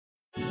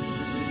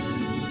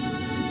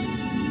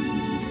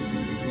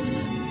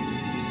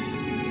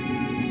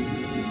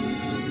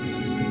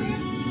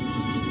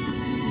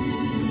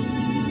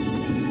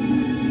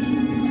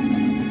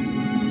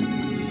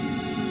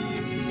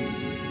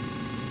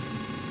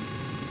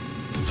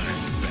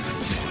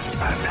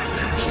I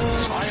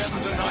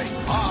am the night.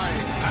 I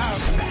am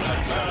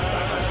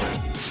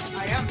Batman.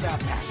 I am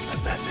Batman.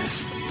 I'm Batman.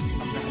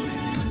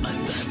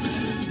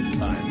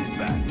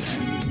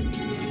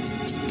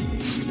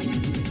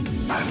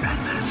 I'm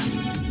Batman.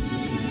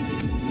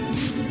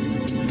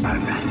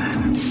 I'm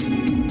Batman.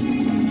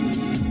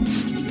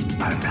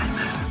 I'm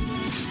Batman.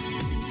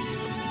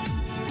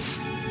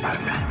 I'm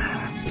Batman.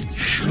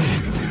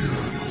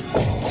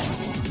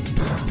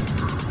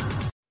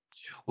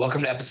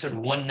 Welcome to episode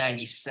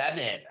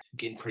 197.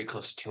 Getting pretty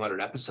close to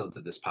 200 episodes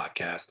of this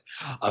podcast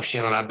of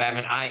Shanlian on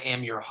Batman. I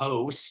am your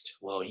host.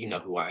 Well, you know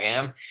who I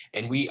am.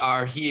 And we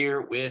are here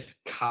with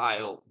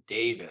Kyle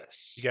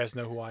Davis. You guys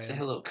know who I am? Say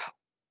hello, Kyle.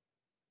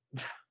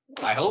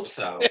 I hope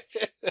so.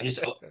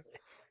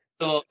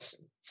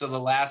 So the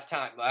last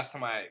time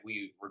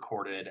we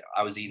recorded,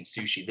 I was eating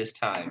sushi. This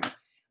time, I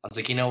was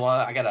like, you know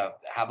what? I gotta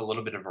have a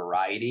little bit of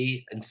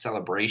variety in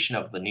celebration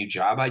of the new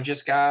job I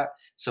just got.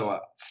 So a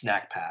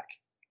snack pack.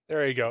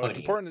 There you go. Funny. It's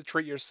important to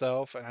treat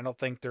yourself, and I don't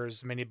think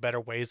there's many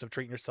better ways of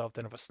treating yourself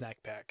than with a snack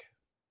pack.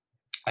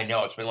 I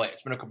know it's been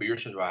a couple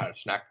years since I had a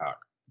snack pack.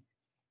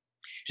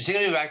 Just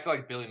taking me back to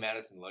like Billy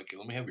Madison, like,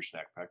 let me have your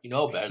snack pack. You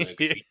know how bad they could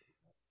be.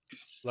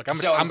 Look,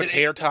 I'm a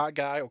tater tot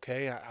guy.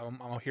 Okay, I'm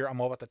here. I'm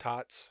all about the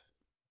tots.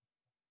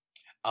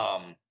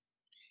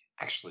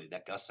 Actually,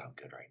 that does sound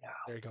good right now.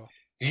 There you go.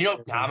 Did you know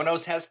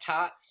Domino's has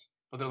tots,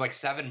 but they're like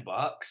 $7?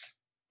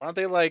 Aren't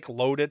they like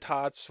loaded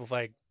tots with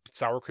like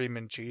sour cream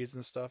and cheese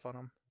and stuff on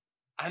them?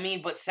 I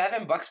mean, but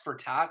 $7 for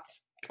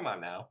tots? Come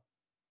on now.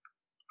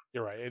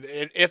 You're right.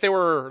 If they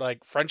were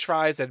like French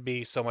fries, that'd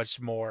be so much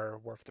more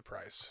worth the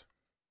price.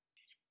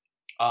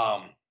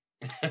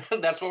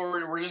 That's what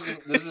we're just gonna,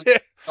 this is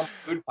a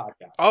food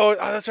podcast. Oh,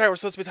 that's right. We're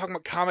supposed to be talking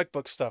about comic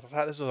book stuff. I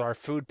thought this was our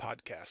food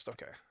podcast.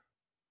 Okay.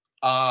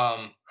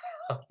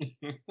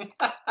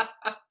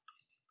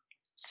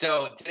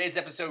 So today's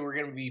episode, we're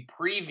going to be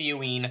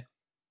previewing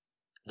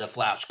The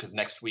Flash because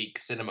next week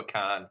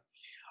Cinemacon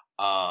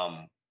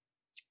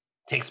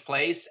takes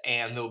place,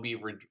 and there'll be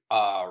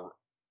I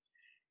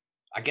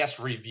guess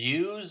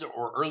reviews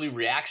or early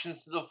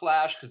reactions to The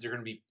Flash because they're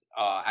going to be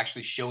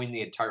actually showing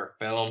the entire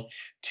film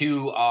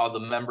to the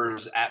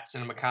members at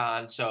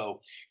Cinemacon.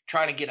 So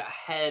trying to get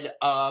ahead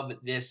of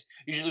this.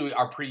 Usually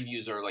our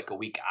previews are like a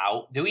week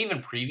out. Do we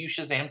even preview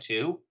Shazam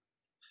 2?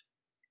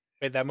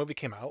 Wait, that movie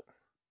came out?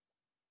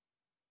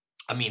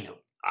 I mean,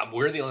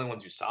 we're the only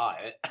ones who saw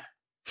it.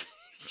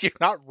 You're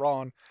not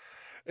wrong.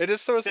 It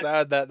is so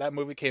sad that that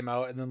movie came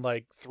out and then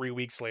like 3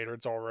 weeks later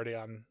it's already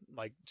on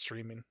like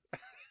streaming.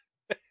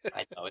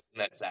 I know, isn't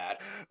that sad?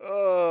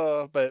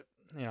 But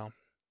you know,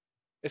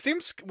 it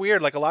seems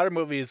weird. Like a lot of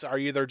movies are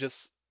either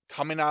just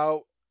coming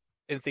out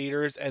in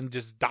theaters and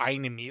just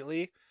dying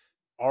immediately,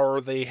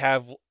 or they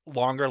have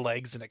longer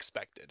legs than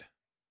expected.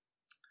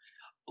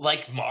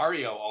 Like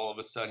Mario, all of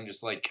a sudden,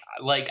 just like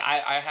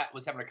I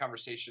was having a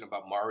conversation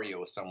about Mario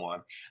with someone.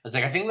 I was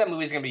like, I think that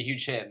movie's gonna be a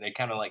huge hit, and they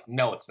kind of like,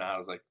 no, it's not. I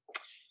was like,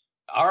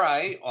 all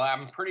right, well,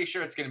 I'm pretty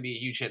sure it's gonna be a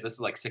huge hit. This is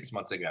like 6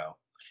 months ago,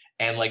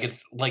 and like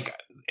it's like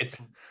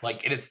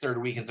in its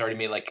third week, it's already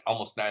made like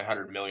almost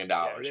 $900 million.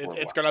 Yeah,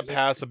 it's gonna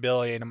pass $1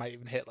 billion. It might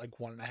even hit like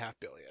 $1.5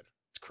 billion.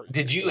 It's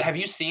crazy. Have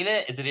you seen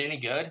it? Is it any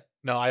good?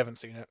 No, I haven't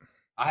seen it.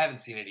 I haven't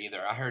seen it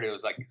either. I heard it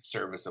was like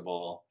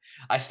serviceable.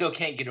 I still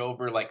can't get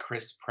over like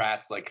Chris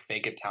Pratt's like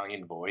fake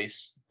Italian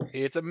voice.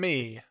 It's a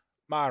me,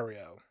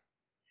 Mario.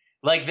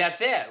 Like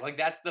that's it. Like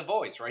that's the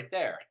voice right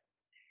there.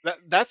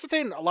 That's the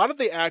thing. A lot of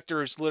the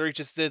actors literally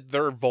just did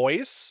their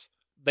voice.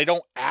 They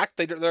don't act.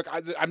 They're like,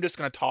 I'm just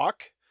gonna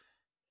talk.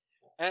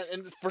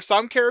 And for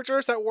some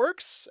characters that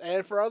works,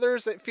 and for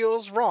others it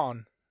feels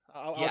wrong.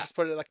 I'll just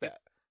put it like that.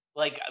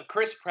 Like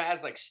Chris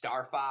Pratt's like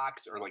Star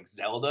Fox or like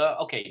Zelda.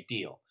 Okay,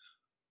 deal.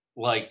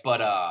 Like,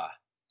 but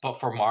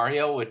for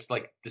Mario, it's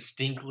like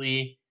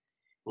distinctly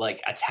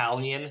like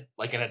Italian,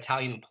 like an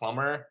Italian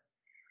plumber.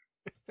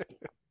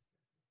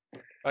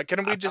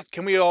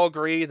 Can we all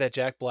agree that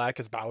Jack Black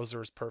as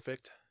Bowser is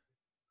perfect?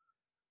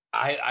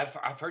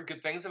 I've heard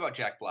good things about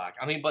Jack Black.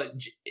 I mean, but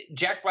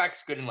Jack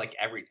Black's good in like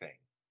everything.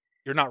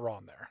 You're not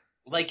wrong there.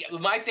 Like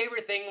my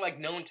favorite thing, like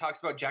no one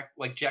talks about Jack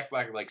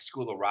Black, like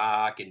School of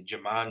Rock and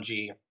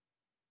Jumanji.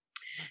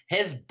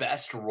 His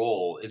best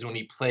role is when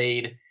he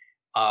played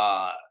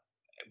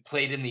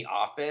in The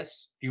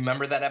Office. Do you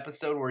remember that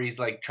episode where he's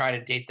like trying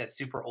to date that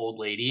super old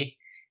lady,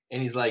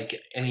 and he's like,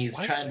 and he's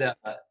what? trying to.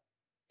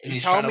 You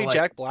telling me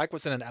Jack Black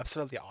was in an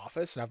episode of The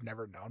Office, and I've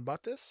never known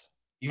about this?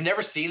 You've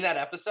never seen that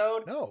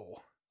episode?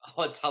 No.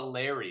 Oh, it's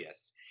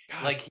hilarious.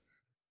 God. Like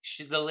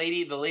the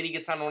lady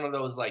gets on one of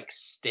those like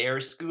stair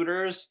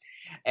scooters,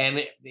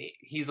 and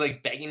he's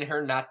like begging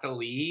her not to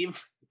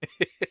leave.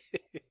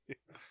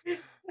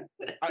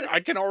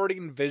 I can already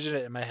envision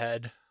it in my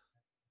head.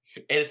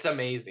 It's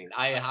amazing.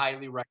 I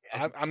highly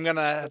recommend. I'm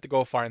gonna have to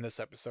go find this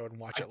episode and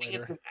watch it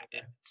later. It's in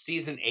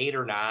season 8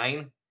 or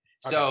 9,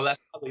 so Okay.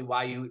 that's probably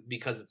why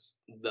because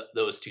it's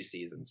those 2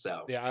 seasons.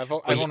 So Yeah, I've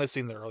only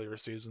seen the earlier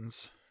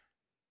seasons.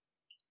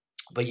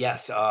 But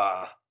yes,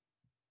 I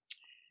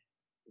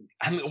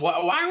mean,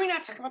 why are we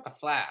not talking about The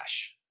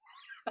Flash?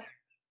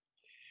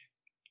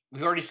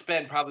 We've already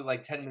spent probably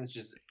like 10 minutes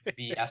just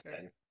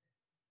BSing.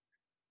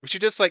 We should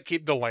just like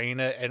keep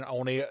delaying it and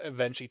only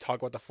eventually talk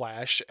about the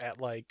Flash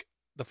at like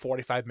the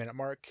 45-minute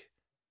mark.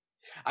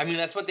 I mean,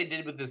 that's what they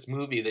did with this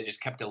movie. They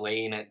just kept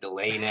delaying it.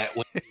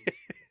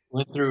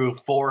 Went through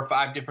 4 or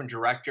 5 different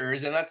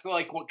directors, and that's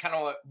like what kind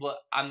of what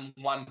I'm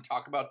wanting to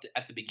talk about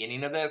at the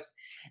beginning of this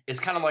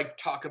is kind of like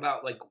talk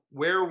about like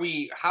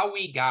how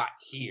we got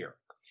here,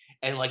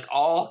 and like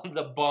all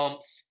the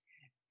bumps.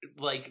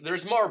 Like,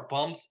 there's more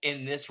bumps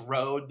in this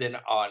road than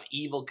on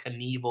Evel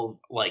Knievel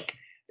like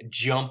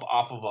jump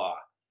off of a.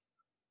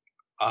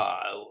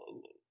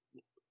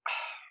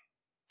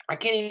 I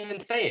can't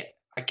even say it.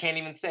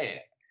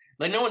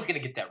 Like, no one's gonna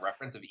get that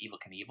reference of Evel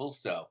Knievel,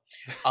 so.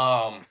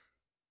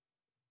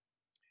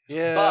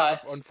 Yeah,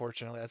 but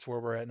unfortunately, that's where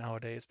we're at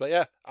nowadays. But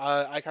yeah,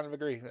 I kind of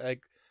agree.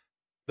 Like,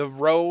 the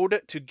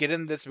road to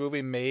getting this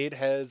movie made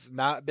has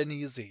not been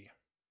easy.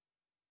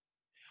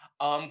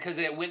 Because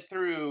it went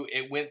through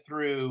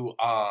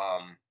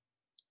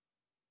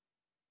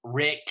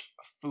Rick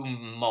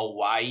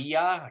Famuyiwa.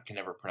 I can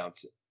never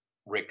pronounce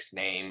Rick's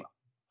name.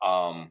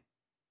 But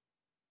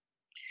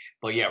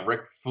yeah,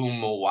 Rick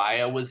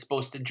Famuyiwa was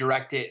supposed to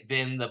direct it.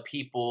 Then the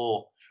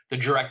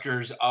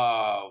directors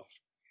of,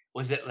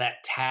 was it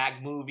that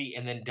Tag movie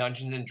and then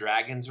Dungeons and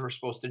Dragons were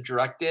supposed to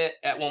direct it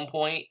at one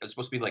point. It was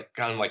supposed to be like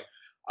kind of like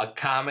a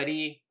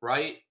comedy,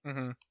 right?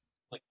 Mm-hmm.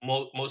 Like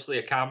mostly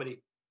a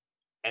comedy.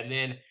 And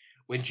then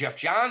when Jeff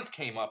Johns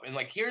came up, and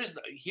like here's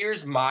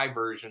my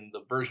version,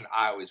 the version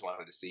I always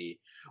wanted to see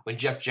when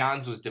Jeff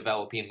Johns was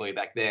developing way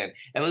back then.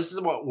 And this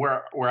is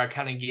where I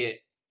kind of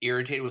get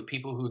irritated with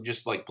people who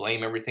just like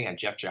blame everything on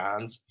Jeff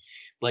Johns.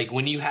 Like,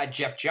 when you had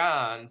Jeff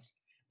Johns,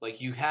 like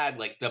you had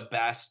like the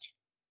best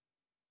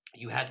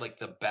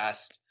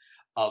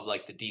of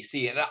like the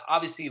DC, and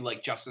obviously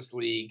like Justice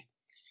League,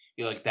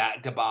 you know, like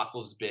that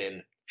debacle's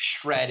been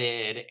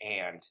shredded,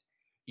 and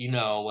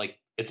like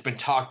it's been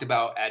talked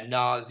about ad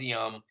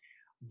nauseum.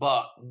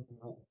 But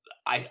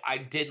I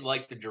did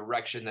like the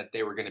direction that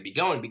they were going to be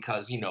going,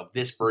 because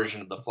this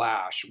version of the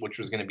Flash, which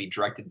was going to be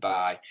directed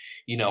by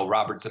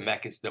Robert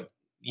Zemeckis,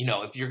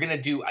 if you're going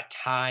to do a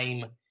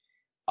time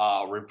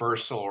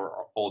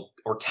reversal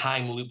or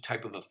time loop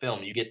type of a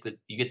film, you get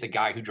the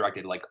guy who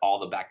directed like all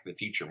the Back to the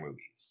Future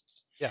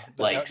movies. Yeah,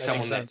 like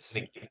someone that's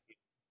going to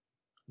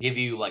give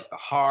you like the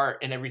heart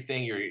and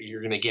everything.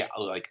 You're going to get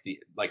like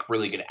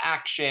really good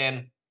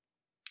action.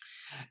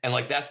 And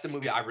like that's the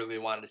movie I really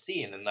wanted to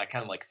see, and then that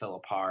kind of like fell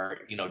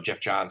apart.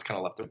 Jeff Johns kind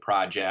of left the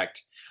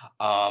project.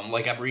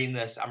 Like I'm reading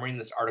this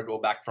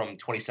article back from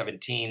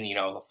 2017.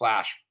 The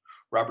Flash,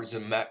 Robert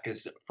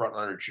Zemeckis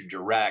frontrunner to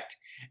direct,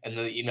 and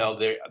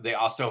they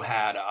also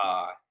had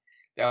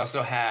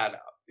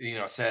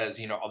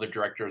says other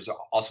directors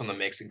also in the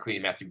mix,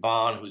 including Matthew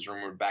Vaughn, who's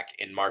rumored back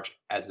in March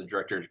as the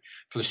director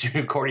for the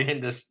studio, according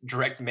to this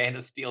direct Man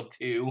of Steel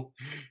 2.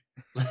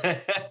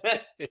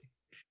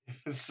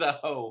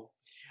 So.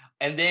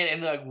 And then,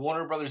 like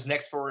Warner Brothers'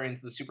 next foray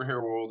into the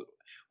superhero world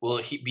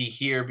will be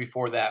here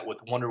before that, with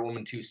Wonder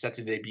Woman 2 set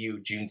to debut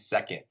June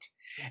 2nd.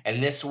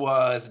 And this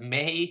was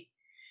May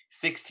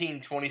 16,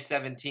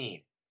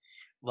 2017.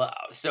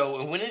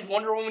 So when did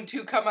Wonder Woman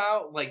 2 come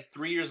out? Like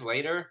 3 years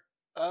later?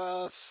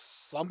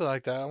 Something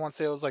like that. I want to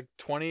say it was like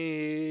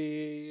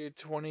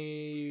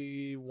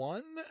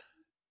 2021?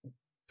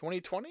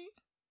 2020?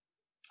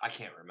 I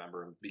can't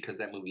remember, because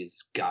that movie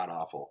is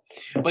god-awful.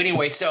 But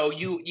anyway, so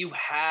you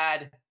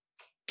had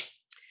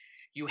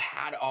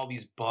all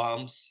these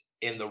bumps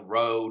in the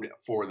road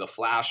for the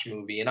Flash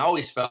movie, and I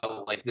always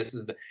felt like this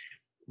is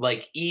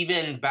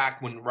even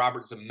back when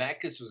Robert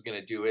Zemeckis was going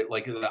to do it,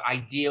 like the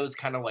idea was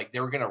kind of like they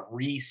were going to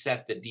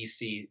reset the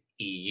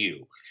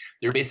DCEU.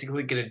 They're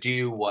basically going to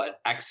do what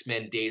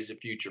X-Men Days of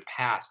Future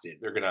Past did.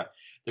 They're going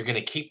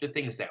to keep the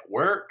things that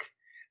work.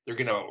 They're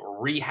going to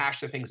rehash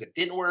the things that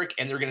didn't work,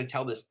 and they're going to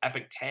tell this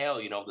epic tale,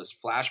 this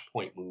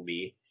Flashpoint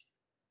movie.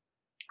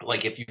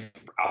 Like, if you've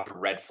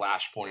read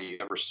Flashpoint, or you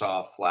ever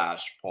saw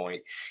Flashpoint,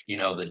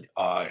 the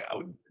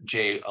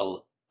Jay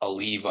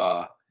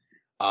Oliva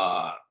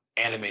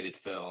animated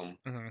film,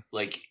 mm-hmm.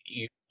 like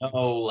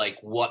like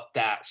what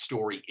that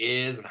story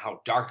is and how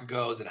dark it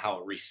goes, and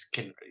how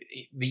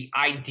the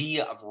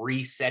idea of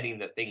resetting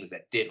the things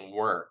that didn't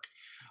work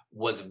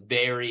was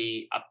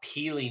very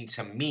appealing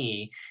to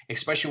me,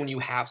 especially when you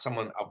have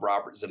someone of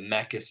Robert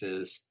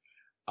Zemeckis's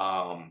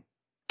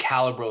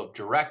caliber of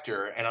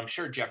director. And I'm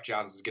sure Jeff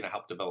Johns is going to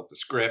help develop the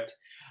script.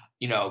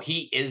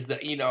 He is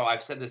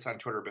I've said this on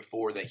Twitter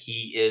before, that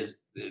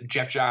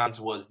Jeff Johns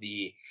was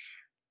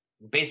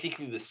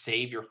basically the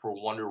savior for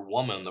Wonder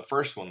Woman, the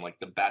first one, like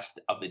the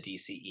best of the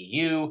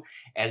DCEU.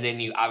 And then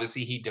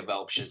he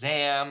developed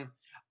Shazam.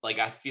 Like,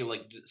 I feel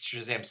like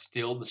Shazam's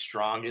still the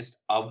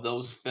strongest of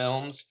those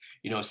films.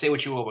 Say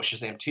what you will about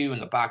Shazam 2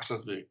 and the box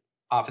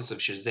office of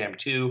Shazam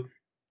 2.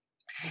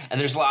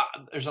 And there's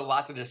a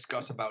lot to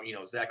discuss about,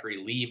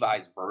 Zachary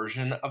Levi's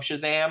version of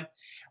Shazam.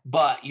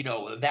 But,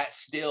 that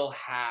still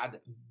had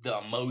the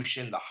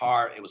emotion, the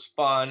heart. It was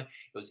fun. It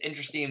was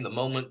interesting. The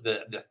moment,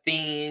 the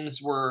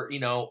themes were,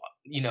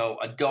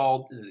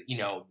 adult,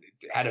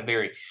 had a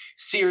very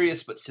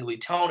serious but silly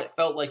tone. It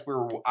felt like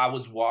I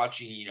was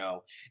watching,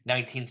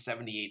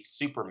 1978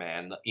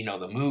 Superman,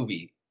 the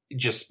movie,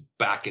 just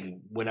back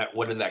in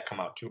what did that come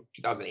out?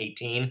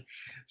 2018.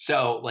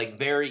 So like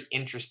very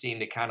interesting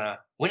to kind of,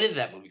 when did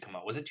that movie come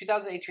out? Was it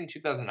 2018 or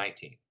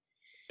 2019?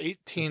 It's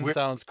 18 weird.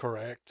 sounds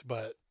correct,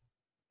 but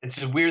It's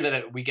just weird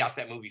that we got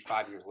that movie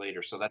 5 years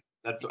later. So that's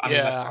I mean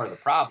that's yeah. part of the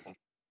problem.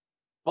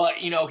 But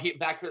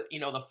back to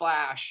the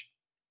Flash.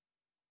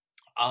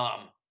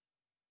 Um,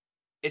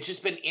 it's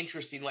just been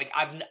interesting. Like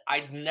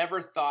I'd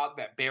never thought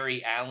that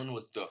Barry Allen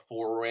was the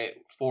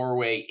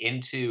foray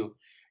into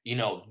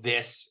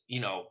this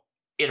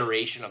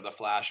iteration of the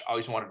Flash. I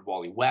always wanted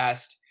Wally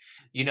West,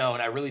 and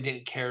I really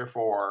didn't care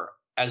for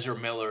Ezra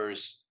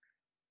Miller's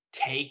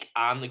take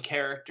on the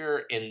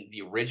character in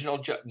the original,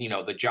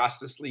 the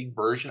Justice League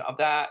version of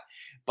that.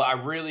 But I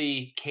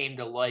really came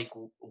to like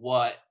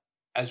what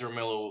Ezra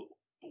Miller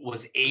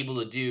was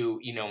able to do,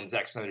 in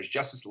Zack Snyder's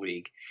Justice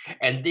League.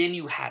 And then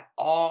you had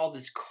all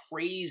this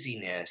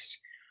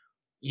craziness,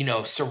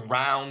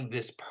 surround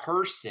this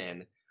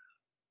person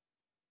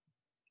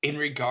in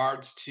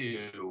regards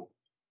to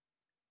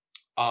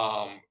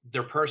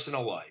their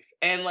personal life.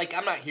 And like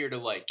I'm not here to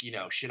like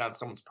shit on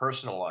someone's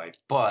personal life,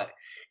 but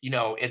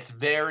it's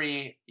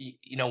very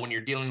when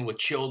you're dealing with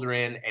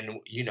children and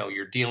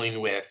you're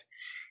dealing with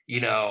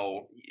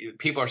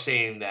people are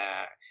saying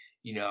that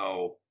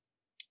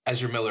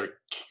Ezra Miller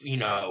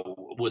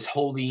was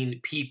holding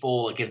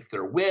people against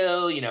their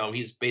will.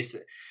 He's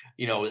basically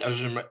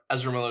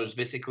Ezra Miller is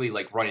basically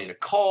like running a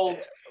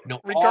cult.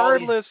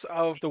 Regardless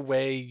of the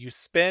way you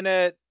spin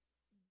it,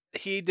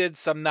 he did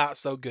some not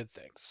so good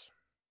things.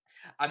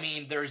 I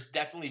mean, there's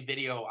definitely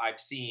video I've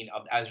seen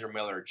of Ezra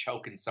Miller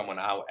choking someone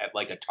out at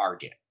like a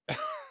Target.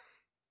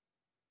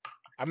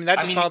 I mean, that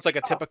just sounds like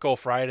a typical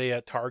Friday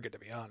at Target, to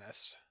be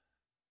honest.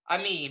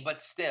 I mean, but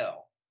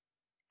still,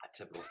 a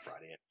typical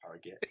Friday at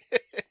Target.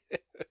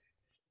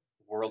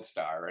 World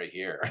star right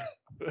here.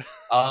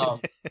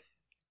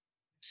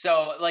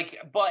 So like,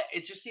 but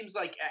it just seems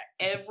like at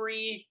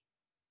every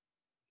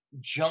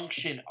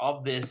junction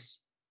of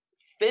this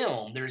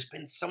film, there's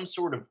been some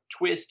sort of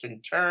twist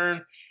and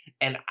turn,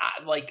 and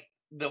I like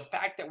the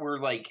fact that we're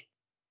like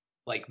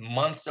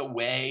months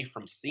away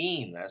from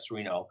seeing this.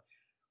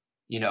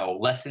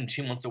 Less than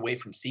 2 months away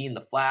from seeing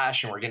the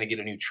Flash, and we're going to get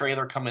a new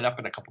trailer coming up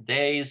in a couple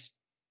days.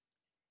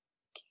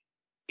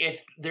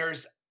 If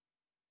there's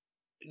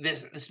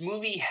this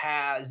movie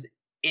has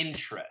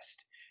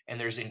interest and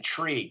there's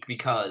intrigue,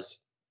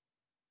 because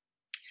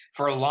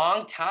for a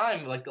long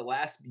time, like the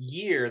last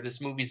year, this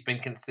movie's been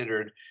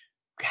considered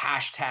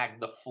hashtag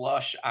the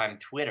flush on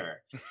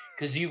Twitter,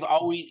 because you've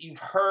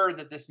heard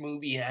that this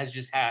movie has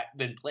just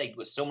been plagued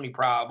with so many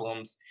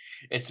problems.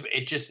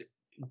 It just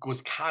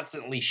was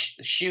constantly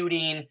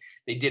shooting.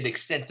 They did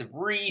extensive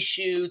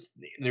reshoots.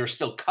 They're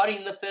still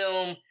cutting the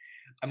film.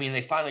 I mean,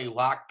 they finally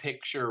locked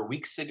picture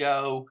weeks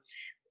ago,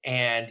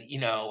 and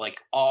like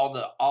all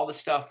the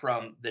stuff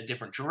from the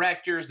different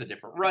directors, the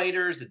different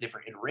writers, the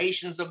different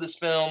iterations of this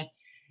film.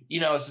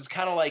 It's just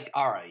kind of like,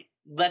 all right,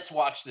 let's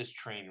watch this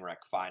train wreck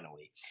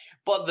finally.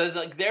 But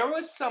there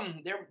was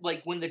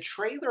when the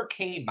trailer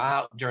came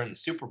out during the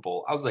Super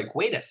Bowl, I was like,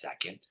 wait a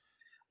second.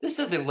 This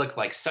doesn't look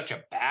like such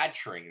a bad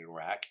train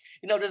wreck.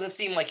 It doesn't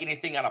seem like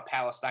anything out of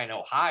Palestine,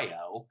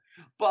 Ohio.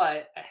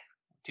 But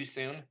too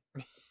soon?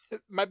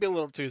 It might be a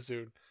little too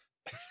soon.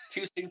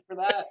 Too soon for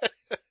that?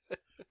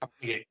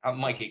 I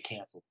might get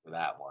canceled for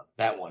that one.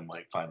 That one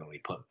might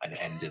finally put an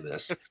end to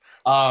this.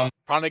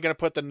 Probably going to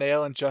put the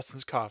nail in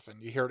Justin's coffin.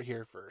 You heard it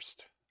here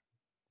first.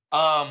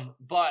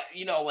 But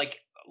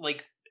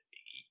like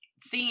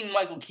seeing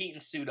Michael Keaton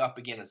suit up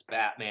again as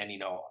Batman,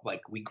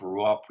 like we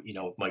grew up,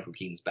 with Michael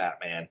Keaton's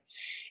Batman,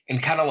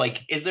 and kind of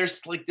like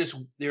there's I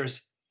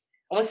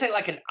wouldn't say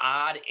like an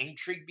odd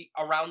intrigue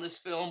around this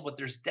film, but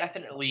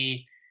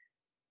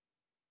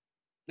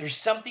there's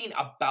something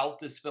about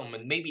this film,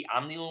 and maybe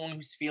I'm the only one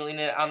who's feeling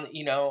it. I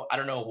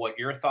don't know what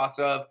your thoughts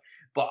of,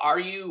 but are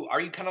you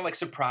kind of like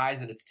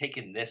surprised that it's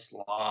taken this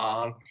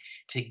long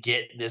to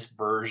get this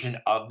version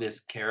of this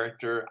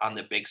character on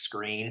the big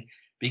screen?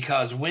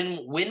 Because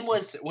when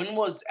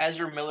was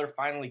Ezra Miller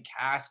finally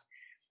cast?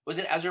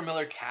 Wasn't Ezra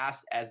Miller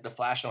cast as the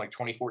Flash in like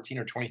 2014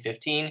 or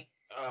 2015?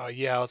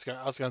 Yeah, I was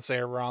gonna say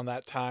around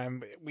that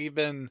time. We've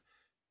been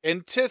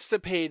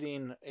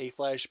anticipating a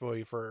Flash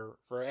movie for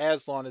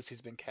as long as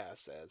he's been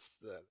cast as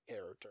the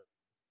character.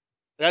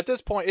 And at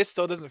this point, it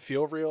still doesn't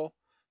feel real.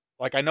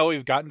 Like, I know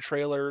we've gotten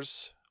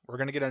trailers. We're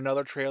gonna get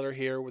another trailer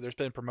here where there's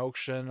been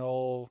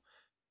promotional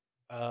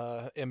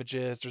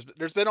images.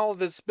 There's been all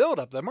this build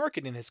up. The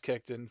marketing has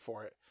kicked in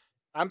for it.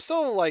 I'm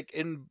still like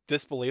in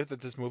disbelief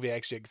that this movie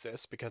actually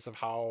exists because of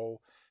how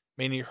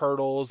many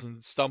hurdles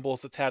and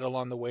stumbles it's had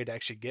along the way to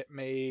actually get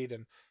made.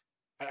 And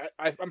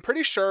I'm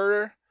pretty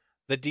sure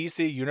the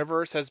DC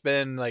universe has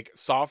been like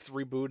soft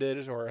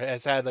rebooted or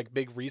has had like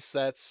big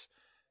resets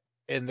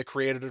in the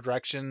creative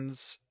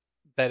directions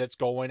that it's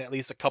going at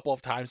least a couple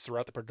of times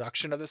throughout the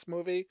production of this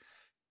movie.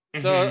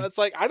 So it's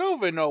like I don't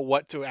even know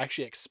what to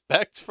actually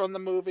expect from the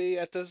movie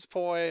at this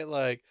point.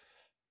 Like,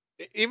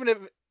 even if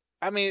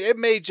it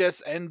may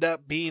just end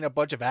up being a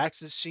bunch of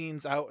action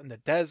scenes out in the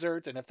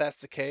desert, and if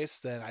that's the case,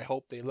 then I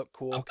hope they look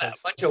cool A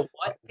because bunch of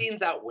what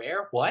scenes out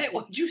where? What?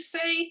 What'd you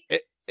say?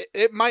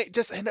 it might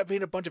just end up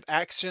being a bunch of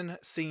action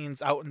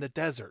scenes out in the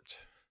desert.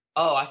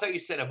 Oh, I thought you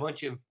said a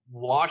bunch of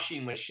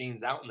washing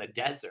machines out in the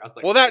desert. I was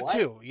like, Well, that what?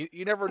 too.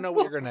 You never know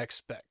what you're gonna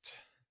expect.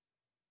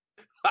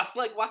 I'm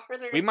like, why are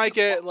there? We gonna might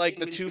be get like washing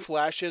the two machines?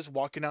 Flashes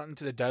walking out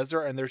into the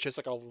desert, and there's just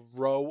like a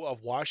row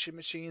of washing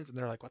machines, and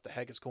they're like, "What the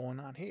heck is going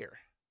on here?"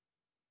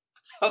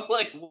 I'm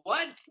like,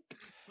 what?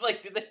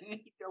 Like, do they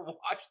need to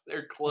wash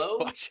their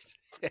clothes?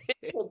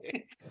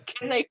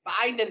 Can they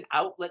find an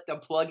outlet to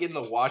plug in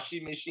the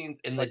washing machines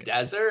in the Like-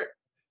 desert?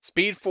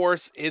 Speed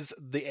Force is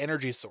the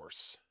energy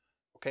source.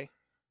 Okay.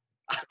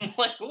 I'm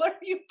like, what are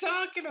you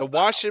talking The about?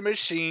 washing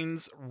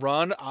machines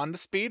run on the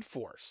Speed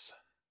Force.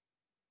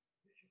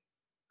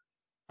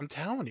 I'm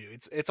telling you,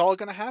 it's all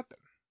gonna happen.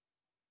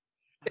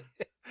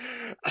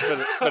 but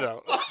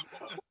no.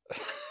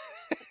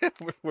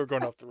 We're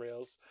going off the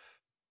rails.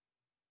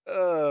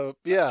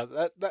 Yeah,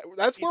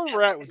 that's where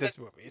we're at with this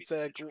movie. It's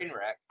like train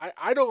wreck.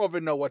 I don't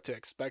even know what to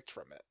expect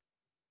from it.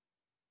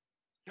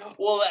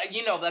 Well,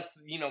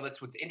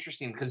 that's what's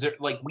interesting because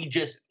like we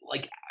just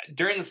like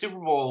during the Super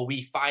Bowl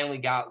we finally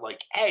got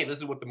like, hey, this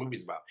is what the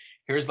movie's about.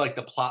 Here's like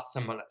the plot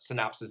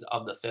synopsis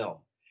of the film,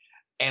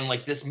 and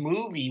like this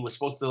movie was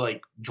supposed to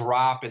like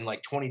drop in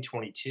like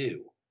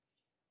 2022,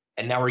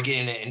 and now we're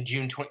getting it in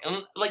June 20.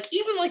 And, like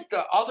even like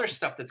the other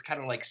stuff that's kind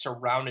of like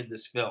surrounded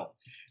this film,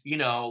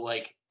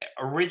 like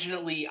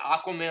originally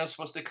Aquaman was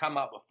supposed to come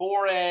out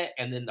before it,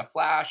 and then the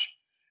Flash.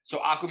 So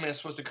Aquaman is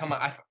supposed to come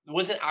out.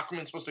 Wasn't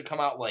Aquaman supposed to come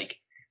out like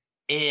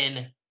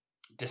in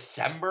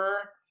December,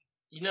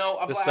 of last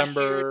year?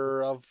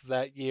 December of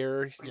that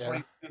year,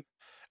 yeah.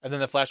 And then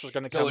the Flash was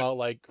going to come out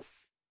like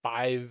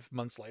 5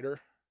 months later.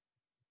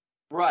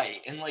 Right,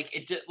 and like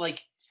it just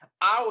like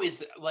I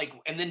always like,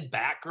 and then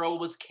Batgirl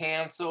was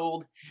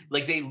canceled.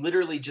 Like they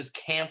literally just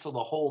canceled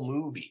the whole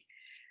movie.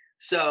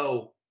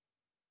 So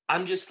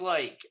I'm just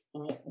like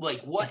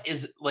what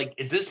is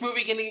this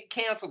movie gonna get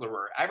canceled, or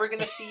we're ever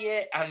gonna see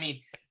it? I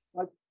mean,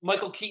 like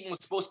Michael Keaton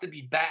was supposed to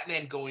be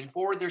Batman going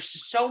forward. There's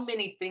so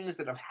many things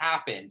that have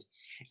happened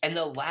in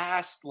the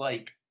last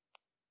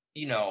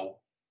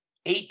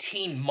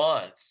 18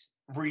 months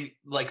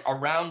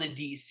around the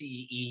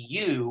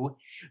DCEU.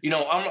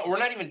 We're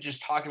not even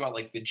just talking about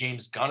like the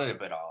James Gunn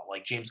of it all,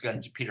 like James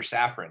Gunn to Peter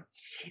Safran.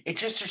 It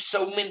just there's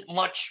so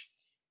much.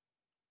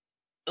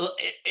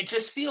 It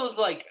just feels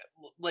like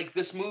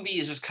this movie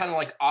is just kind of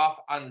like off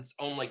on its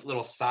own like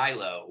little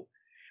silo.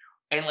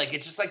 And like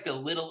it's just like the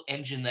little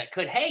engine that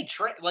could, hey,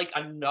 like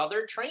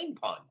another train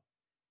pun.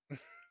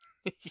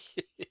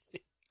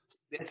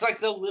 It's like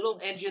the little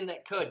engine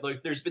that could.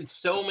 Like there's been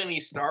so many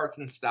starts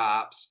and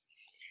stops,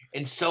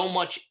 and so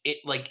much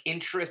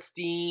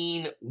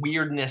interesting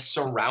weirdness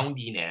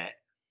surrounding it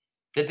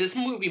that this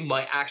movie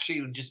might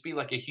actually just be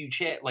like a huge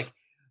hit. Like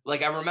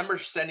I remember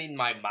sending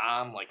my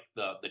mom like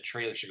the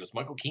trailer. She goes,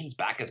 "Michael Keaton's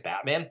back as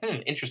Batman.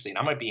 Interesting.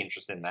 I might be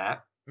interested in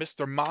that."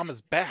 Mr. Mom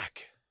is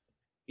back.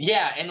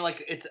 Yeah, and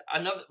like it's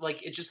another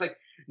it's just like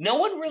no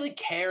one really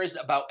cares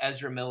about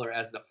Ezra Miller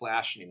as the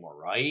Flash anymore,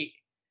 right?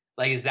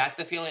 Like, is that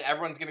the feeling?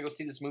 Everyone's gonna go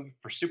see this movie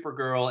for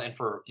Supergirl and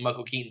for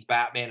Michael Keaton's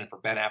Batman and for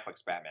Ben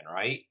Affleck's Batman,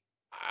 right?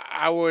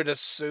 I would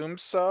assume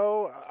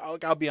so.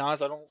 I'll be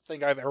honest. I don't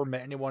think I've ever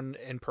met anyone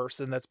in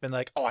person that's been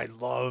like, "Oh, I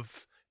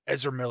love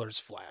Ezra Miller's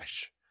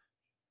Flash.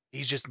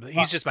 He's just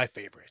my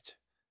favorite."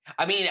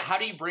 I mean, how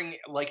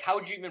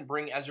would you even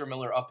bring Ezra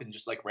Miller up in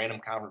just like random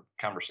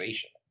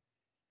conversation?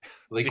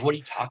 Like, what are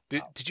you talking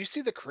about? Did you see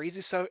the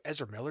crazy stuff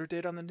Ezra Miller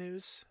did on the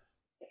news?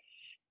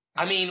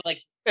 I mean,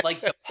 it's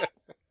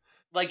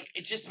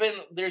just been,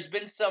 there's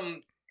been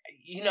some,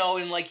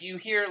 and like you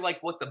hear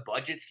like what the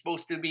budget's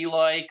supposed to be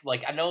like.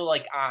 Like I know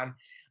like on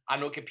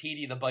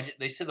Wikipedia the budget,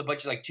 they said the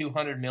budget's like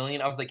 200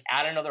 million. I was like,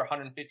 add another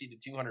 150 to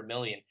 200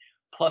 million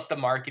plus the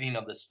marketing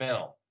of this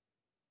film.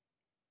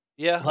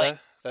 Yeah, like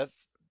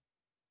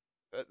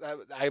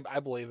I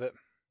believe it.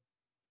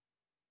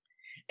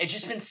 It's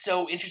just been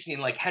so interesting.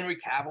 Like Henry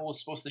Cavill was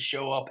supposed to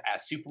show up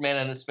as Superman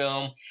in this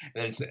film,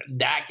 and then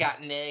that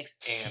got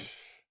nixed. And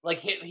like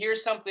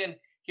here's something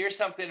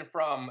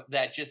from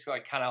that just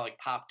like kind of like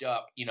popped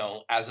up,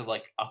 as of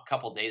like a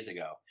couple days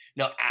ago.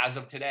 No, as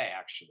of today,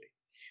 actually.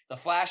 The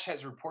Flash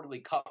has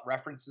reportedly cut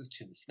references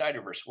to the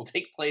Snyderverse will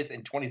take place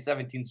in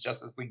 2017's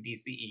Justice League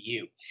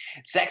DCEU.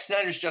 Zack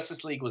Snyder's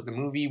Justice League was the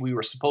movie we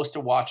were supposed to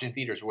watch in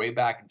theaters way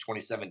back in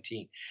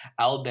 2017.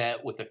 I'll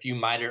bet with a few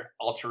minor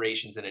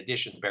alterations and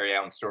additions, Barry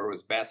Allen's story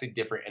was vastly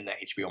different in the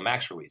HBO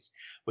Max release,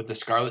 with the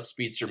Scarlet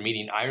Speedster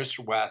meeting Iris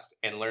West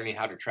and learning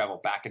how to travel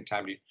back in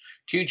time.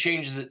 Two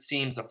changes it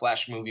seems the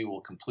Flash movie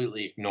will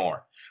completely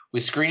ignore.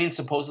 With screenings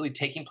supposedly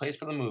taking place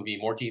for the movie,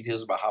 more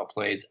details about how it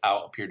plays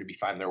out appear to be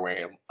finding their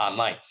way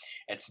online.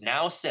 It's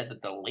now said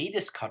that the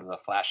latest cut of The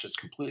Flash has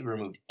completely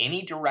removed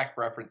any direct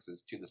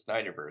references to the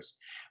Snyderverse,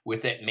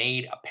 with it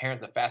made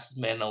apparent the fastest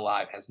man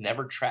alive has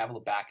never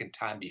traveled back in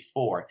time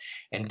before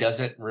and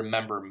doesn't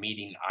remember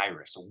meeting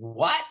Iris.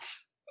 What?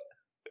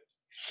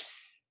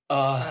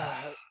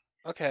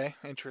 Okay,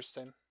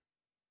 interesting.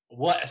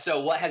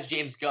 What has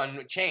James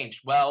Gunn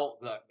changed? While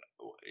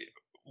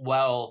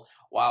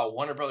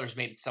Warner Brothers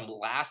made some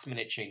last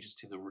minute changes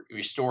to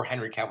restore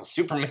Henry Cavill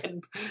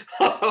Superman,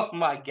 oh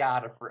my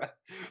god,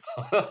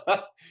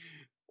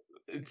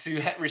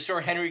 to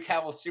restore Henry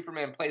Cavill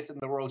Superman place in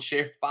the world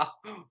share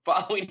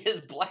following his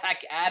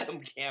Black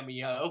Adam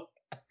cameo.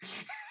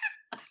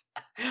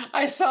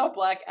 I saw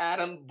Black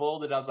Adam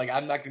bolded. I was like,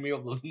 I'm not gonna be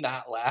able to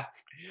not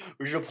laugh.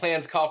 Original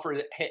plans call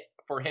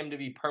for him to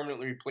be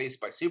permanently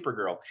replaced by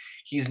Supergirl.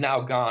 He's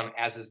now gone,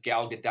 as is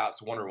Gal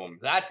Gadot's Wonder Woman.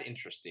 That's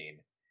interesting.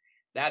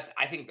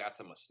 I think that's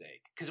a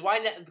mistake. Because why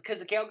not?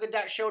 Because Gal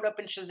Gadot showed up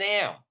in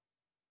Shazam.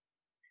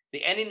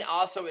 The ending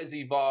also has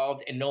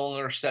evolved and no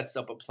longer sets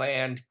up a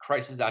planned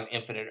Crisis on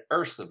Infinite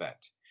Earths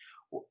event.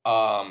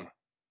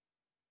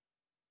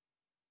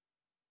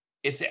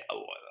 It's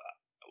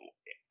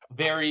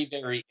very,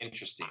 very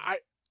interesting.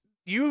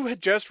 You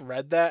had just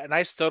read that, and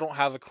I still don't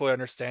have a clear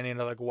understanding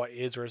of like what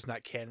is or is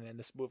not canon in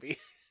this movie.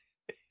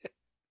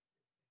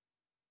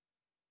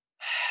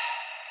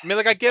 I mean,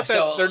 like, I get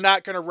that they're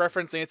not going to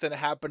reference anything that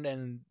happened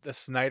in the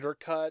Snyder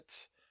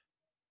Cut,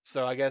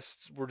 so I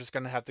guess we're just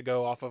going to have to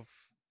go off of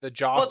the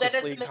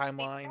Justice League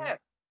timeline.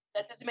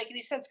 That doesn't make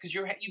any sense, because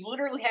you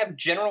literally have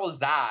General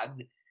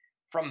Zod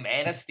from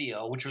Man of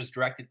Steel, which was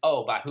directed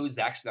by who?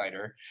 Zack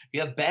Snyder.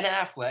 You have Ben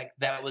Affleck,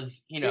 that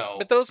was,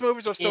 But those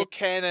movies are still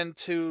canon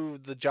to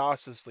the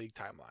Justice League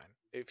timeline,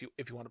 if you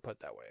want to put it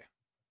that way.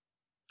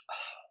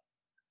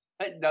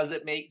 It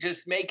doesn't make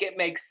it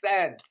make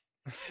sense.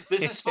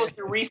 This is supposed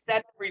to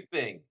reset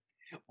everything.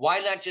 Why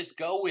not just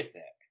go with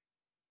it?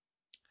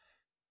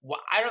 Well,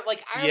 I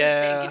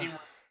understand getting rid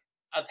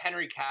of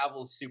Henry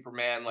Cavill's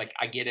Superman. Like,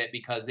 I get it,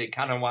 because they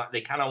kind of want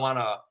to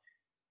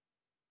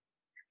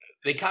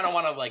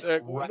like.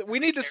 We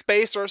need to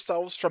space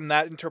ourselves from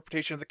that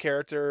interpretation of the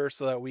character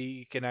so that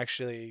we can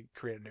actually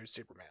create a new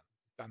Superman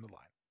down the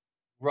line.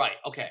 Right.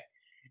 Okay.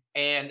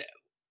 And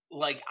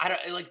like, I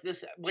don't like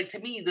this. Like, to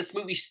me, this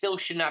movie still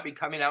should not be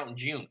coming out in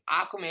June.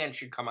 Aquaman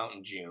should come out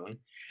in June,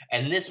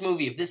 and this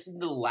movie, if this is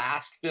the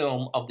last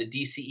film of the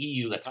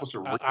DCEU that's supposed to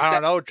reset, I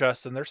don't know,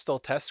 Justin. They're still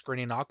test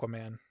screening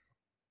Aquaman.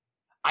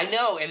 I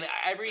know, and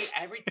every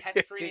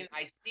test screening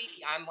I see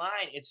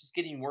online, it's just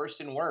getting worse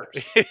and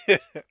worse.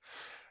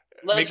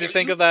 Makes me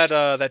think of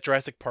that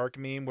Jurassic Park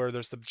meme where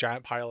there's the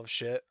giant pile of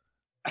shit.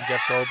 And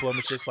Jeff Goldblum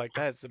is just like,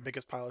 that's the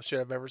biggest pile of shit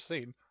I've ever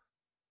seen.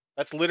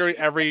 That's literally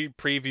every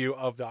preview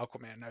of the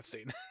Aquaman I've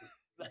seen.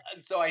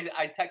 So I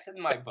texted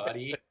my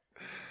buddy.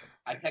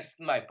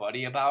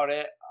 About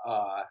it.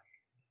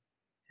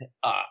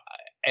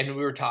 And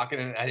we were talking,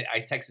 and I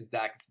texted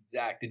Zach. I said,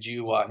 Zach, did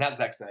you not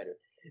Zack Snyder,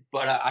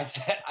 but I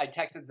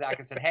texted Zach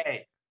and said,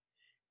 hey,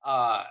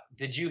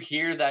 did you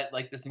hear that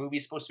like this movie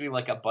is supposed to be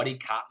like a buddy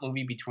cop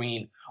movie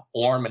between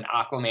Orm and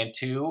Aquaman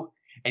 2?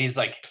 And he's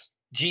like,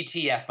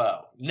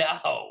 GTFO.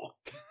 No.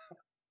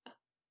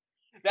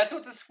 That's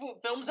what this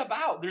film's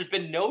about. There's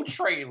been no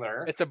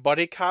trailer. It's a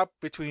buddy cop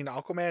between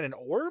Aquaman and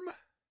Orm?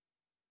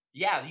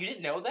 Yeah, you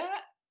didn't know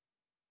that?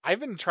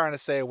 I've been trying to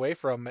stay away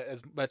from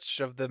as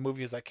much of the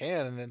movie as I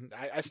can, and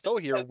I still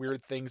hear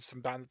weird things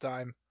from time to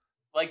time.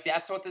 Like,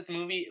 that's what this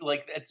movie,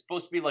 like, it's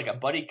supposed to be like a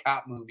buddy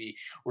cop movie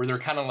where they're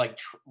kind of like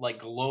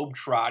globe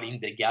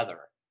trotting together.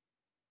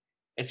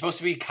 It's supposed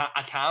to be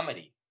a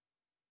comedy.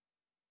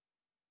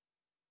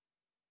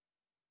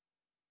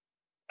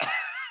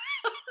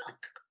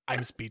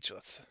 I'm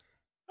speechless.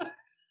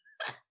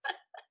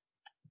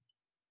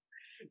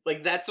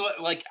 Like, that's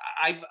what, like,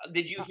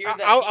 did you hear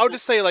that? I'll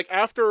just say, like,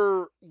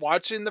 after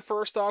watching the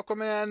first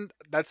Aquaman,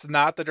 that's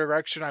not the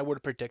direction I would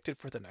have predicted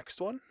for the next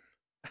one.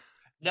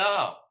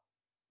 No.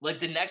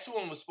 Like, the next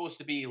one was supposed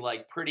to be,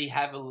 like, pretty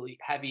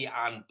heavy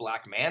on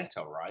Black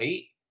Manta,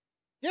 right?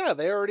 Yeah,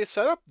 they already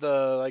set up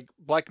the, like,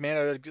 Black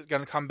Manta is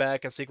going to come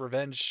back and seek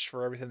revenge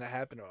for everything that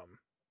happened to him.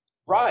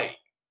 Right.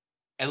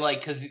 And, like,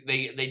 because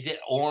they did,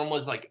 Orm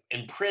was, like,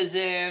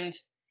 imprisoned,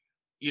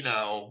 you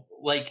know,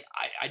 like,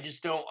 I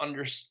just don't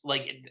understand,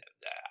 like,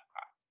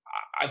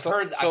 I've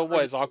heard... So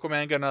what, is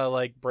Aquaman going to,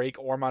 like, break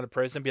Orm out of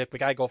prison and be like, we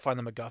gotta go find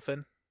the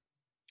MacGuffin?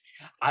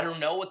 I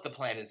don't know what the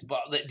plan is, but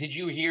did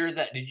you hear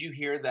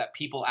that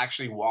people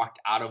actually walked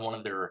out of one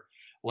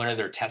of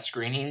their test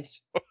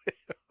screenings?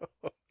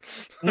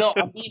 No,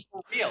 I'm being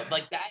for real.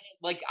 Like that,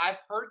 like I've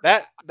heard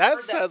that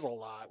says a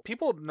lot.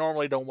 People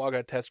normally don't walk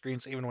out of test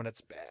screens even when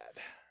it's bad.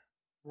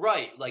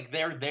 Right, like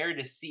they're there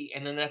to see,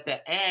 and then at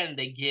the end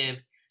they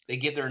give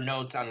their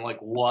notes on like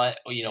what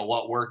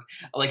worked.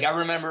 Like I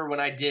remember when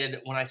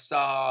I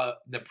saw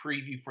the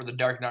preview for The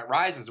Dark Knight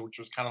Rises, which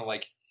was kind of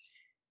like,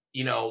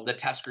 you know, the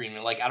test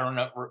screening. Like I don't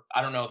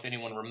know if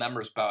anyone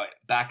remembers, but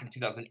back in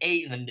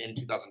 2008 and then in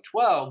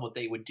 2012, what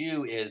they would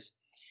do is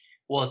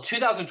well,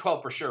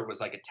 2012 for sure was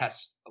like a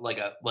test, like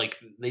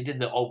they did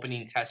the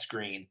opening test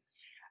screen,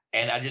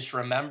 and I just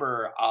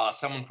remember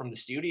someone from the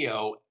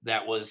studio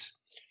that was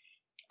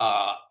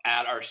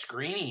at our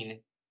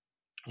screening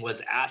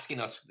was asking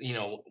us,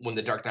 when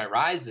The Dark Knight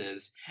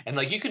Rises, and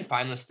like you can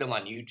find this still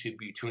on YouTube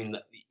between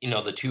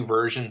the two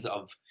versions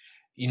of,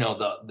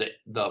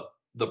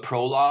 the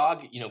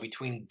prologue,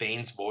 between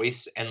Bane's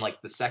voice and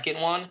like the second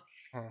one.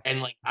 Huh.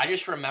 And like I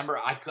just remember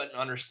I couldn't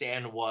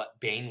understand what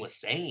Bane was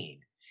saying.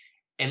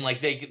 And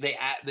like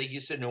they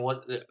used to know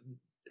what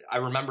I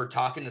remember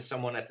talking to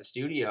someone at the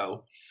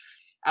studio.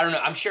 I don't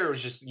know. I'm sure it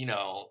was just,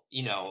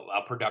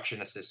 a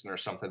production assistant or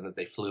something that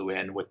they flew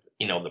in with,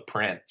 the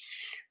print.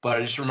 But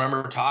I just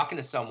remember talking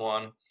to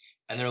someone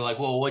and they're like,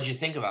 well, what'd you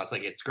think about it? It's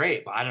like, it's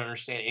great, but I don't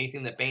understand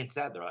anything that Bane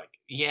said. They're like,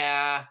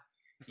 yeah,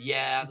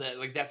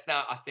 like that's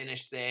not a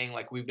finished thing.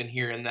 Like we've been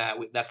hearing that.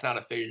 That's not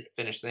a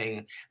finished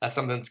thing. That's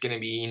something that's going to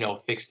be,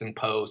 fixed in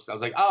post. I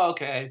was like, oh,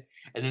 okay.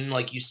 And then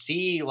like you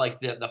see like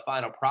the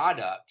final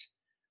product,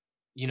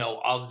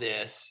 of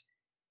this,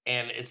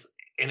 and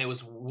it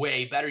was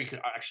way better. You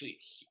could actually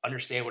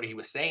understand what he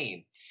was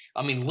saying.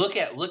 I mean, look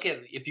at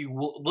if you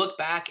look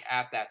back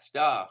at that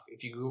stuff,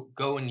 if you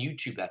go and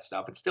YouTube that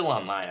stuff, it's still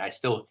online. I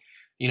still,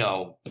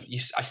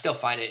 I still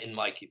find it in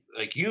like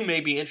you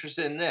may be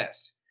interested in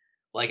this.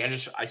 Like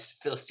I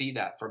still see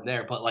that from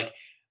there. But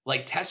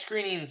like test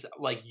screenings,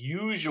 like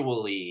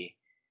usually,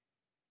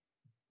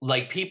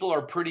 like people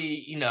are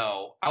pretty,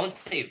 I wouldn't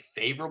say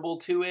favorable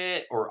to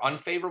it or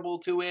unfavorable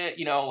to it.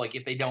 Like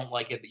if they don't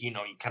like it, you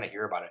kind of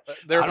hear about it.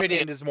 Their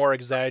opinion is more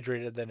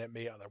exaggerated than it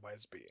may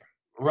otherwise be.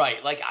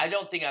 Right. Like I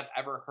don't think I've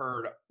ever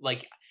heard,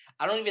 like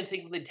I don't even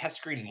think they test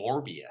screen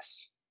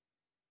Morbius.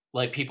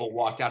 Like people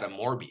walked out of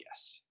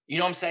Morbius. You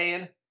know what I'm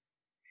saying?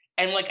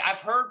 And like I've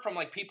heard from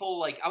like people,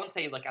 like I wouldn't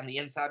say like on the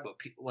inside, but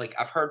people, like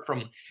I've heard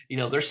from,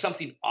 there's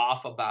something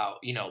off about,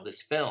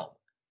 this film.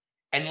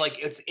 And like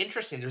it's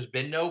interesting, there's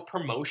been no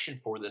promotion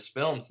for this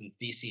film since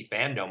DC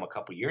Fandom a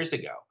couple years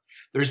ago.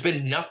 There's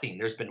been nothing.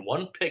 There's been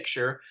one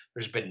picture,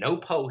 there's been no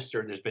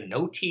poster, there's been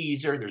no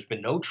teaser, there's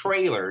been no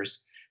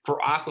trailers for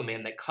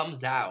Aquaman that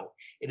comes out.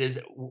 It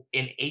is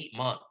in 8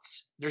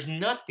 months. There's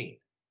nothing.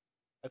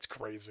 That's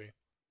crazy.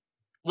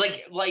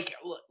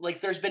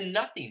 Like there's been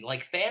nothing.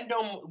 Like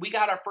Fandom, we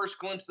got our first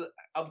glimpse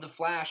of the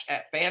Flash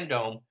at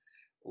Fandom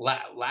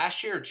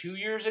last year or 2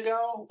 years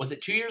ago. Was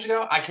it 2 years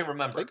ago? I can't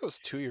remember. I think it was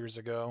 2 years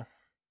ago.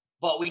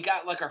 But we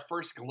got like our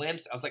first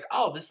glimpse. I was like,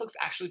 oh, this looks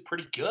actually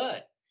pretty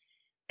good.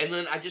 And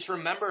then I just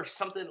remember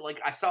something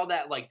like I saw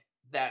that like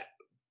that.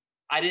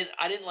 I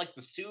didn't like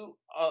the suit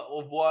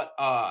of what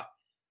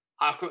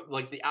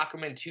like the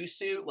Aquaman 2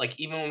 suit. Like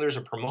even when there's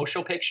a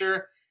promotional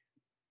picture,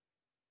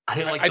 I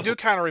didn't like. I do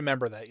kind of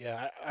remember that.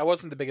 Yeah, I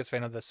wasn't the biggest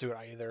fan of the suit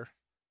either.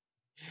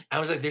 I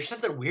was like, there's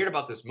something weird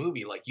about this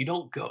movie. Like you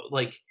don't go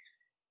like.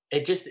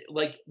 It just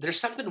like there's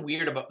something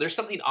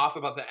off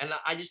about that, and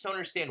I just don't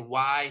understand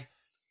why.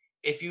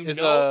 If you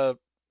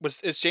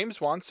is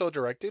James Wan still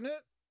directing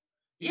it?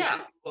 Yeah,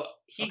 well,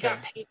 he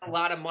got paid a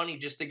lot of money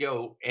just to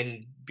go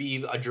and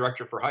be a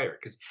director for hire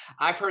because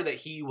I've heard that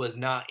he was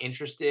not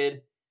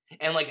interested,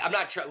 and like I'm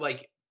not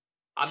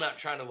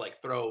trying to like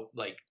throw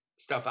like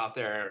stuff out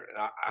there.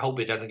 I hope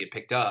it doesn't get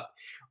picked up,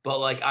 but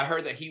like I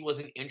heard that he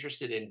wasn't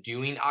interested in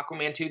doing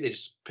Aquaman 2. They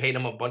just paid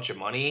him a bunch of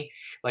money.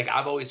 Like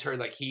I've always heard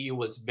like he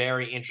was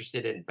very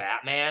interested in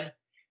Batman.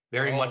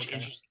 Very much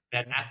interested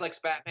in Ben Affleck's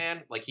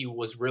Batman. Like he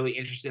was really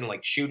interested in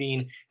like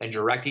shooting and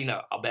directing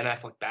a Ben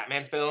Affleck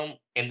Batman film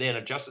and then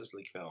a Justice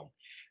League film.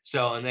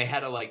 So, and they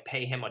had to like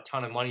pay him a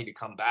ton of money to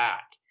come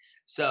back.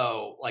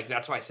 So like,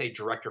 that's why I say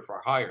director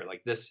for hire.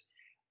 Like this,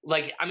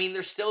 like, I mean,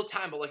 there's still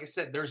time, but like I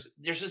said, there's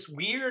this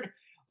weird,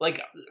 like,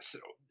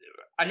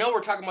 I know we're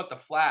talking about the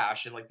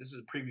Flash and like, this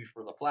is a preview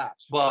for the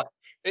Flash, but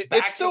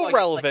it's still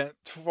relevant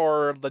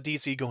for the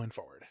DC going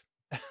forward.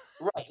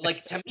 Right.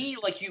 Like to me,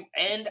 like you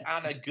end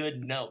on a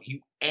good note.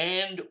 You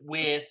end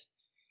with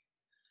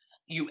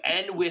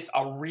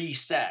a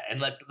reset.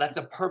 And that's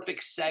a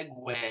perfect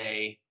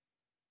segue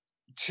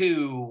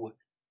to,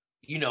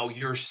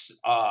 your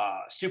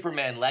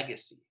Superman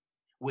legacy,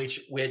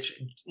 which,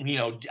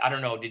 I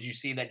don't know. Did you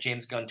see that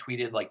James Gunn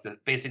tweeted like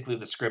basically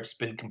the script's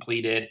been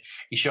completed.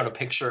 He showed a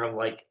picture of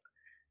like,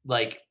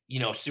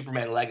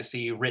 Superman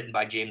legacy written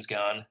by James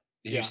Gunn.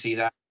 Did you see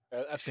that?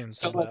 I've seen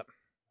some of that.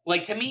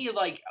 Like to me,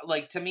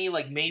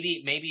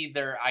 maybe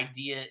their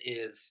idea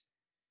is,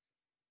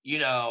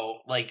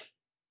 like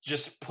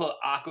just put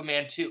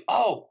Aquaman 2.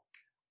 Oh,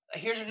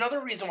 here's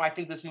another reason why I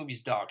think this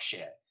movie's dog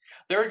shit.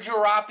 They're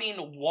dropping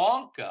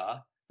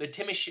Wonka, the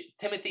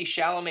Timothy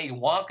Chalamet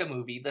Wonka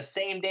movie, the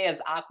same day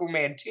as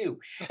Aquaman 2.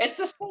 It's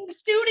the same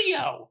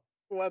studio.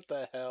 What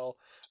the hell?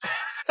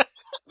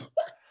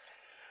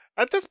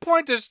 At this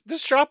point, just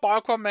drop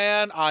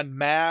Aquaman on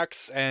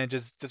Max and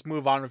just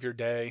move on with your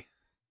day.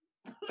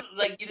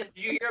 Like, did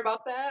you hear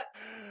about that?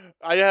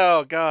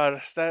 Oh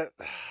God, that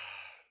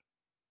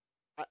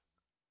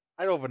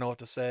I don't even know what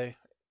to say.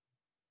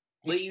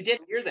 Well, you did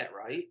hear that,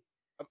 right?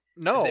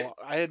 No,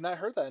 I had not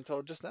heard that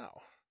until just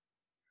now.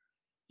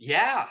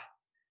 Yeah,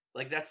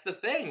 Like that's the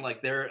thing.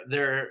 Like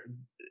they're.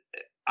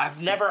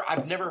 I've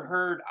never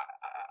heard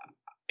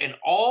in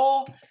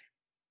all.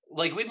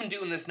 Like we've been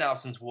doing this now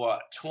since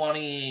what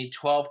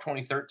 2012,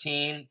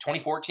 2013,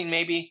 2014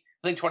 maybe.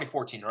 I think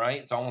 2014, right?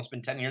 It's almost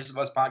been 10 years of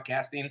us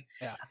podcasting.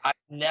 Yeah. I've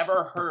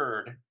never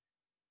heard.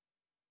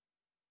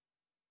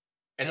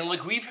 And then,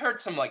 like, we've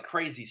heard some like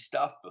crazy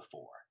stuff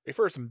before. We've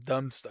heard some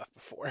dumb stuff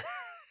before.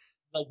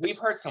 Like we've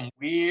heard some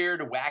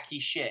weird,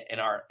 wacky shit in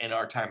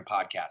our time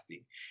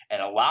podcasting,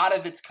 and a lot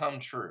of it's come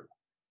true.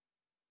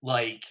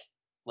 Like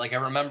I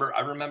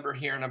remember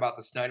hearing about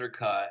the Snyder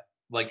Cut.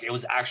 Like it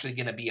was actually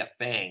going to be a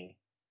thing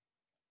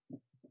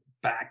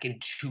back in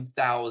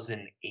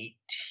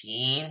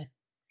 2018.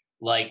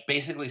 Like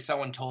basically,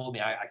 someone told me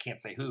I can't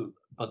say who,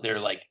 but they're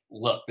like,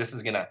 "Look, this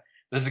is gonna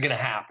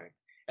happen.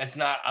 It's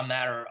not a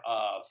matter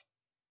of."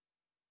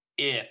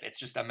 If it's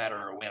just a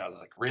matter of when. I was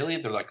like, really?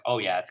 They're like, oh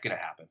yeah, it's gonna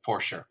happen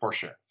for sure.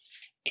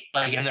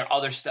 Like, and there are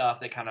other stuff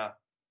that kind of,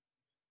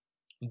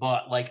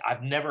 but like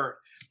I've never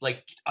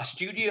like a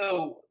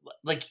studio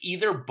like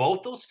either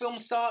both those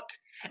films suck,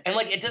 and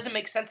like it doesn't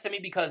make sense to me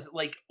because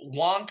like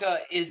Wonka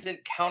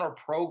isn't counter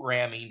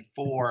programming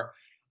for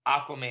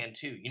Aquaman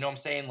 2. You know what I'm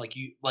saying? Like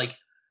you like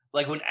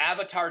when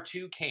Avatar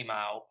 2 came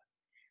out,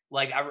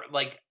 like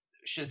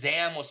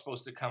Shazam was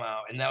supposed to come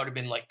out, and that would have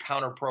been like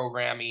counter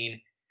programming.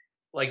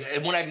 Like,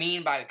 and what I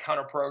mean by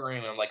counter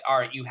programming, I'm like, all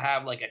right, you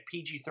have like a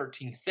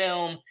PG-13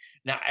 film.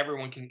 Not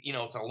everyone can,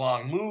 it's a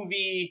long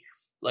movie.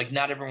 Like,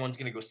 not everyone's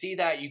going to go see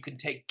that. You can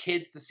take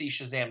kids to see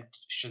Shazam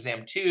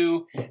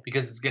 2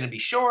 because it's going to be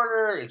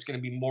shorter. It's going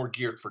to be more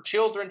geared for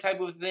children type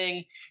of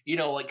thing,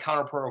 like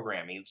counter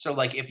programming. So,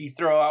 like, if you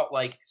throw out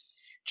like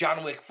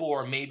John Wick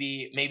 4,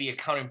 maybe a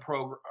counter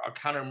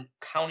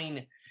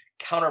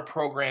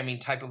programming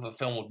type of a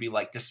film would be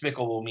like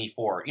Despicable Me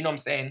 4. You know what I'm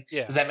saying?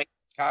 Yeah. Does that make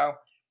sense, Kyle?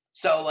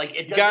 So like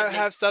it you gotta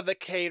have stuff that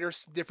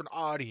caters to different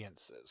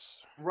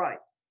audiences, right?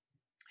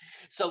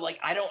 So like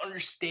I don't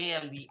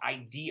understand the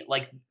idea.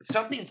 Like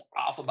something's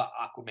off about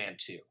Aquaman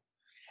 2,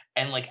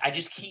 and like I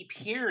just keep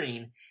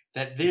hearing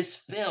that this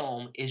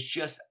film is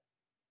just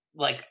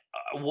like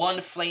one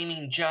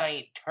flaming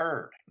giant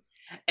turd,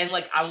 and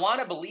like I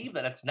want to believe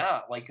that it's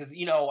not. Like because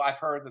I've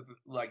heard that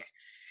like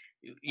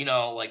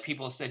like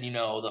people said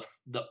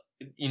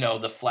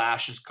the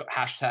Flash is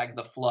hashtag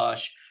the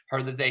Flush.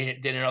 Heard that they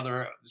did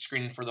another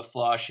screening for the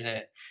Flush and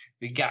it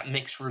got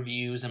mixed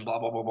reviews and blah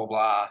blah blah blah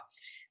blah.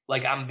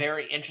 Like I'm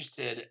very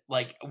interested.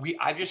 Like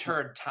I've just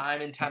heard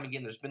time and time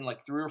again. There's been like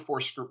 3 or 4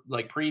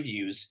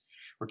 previews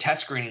or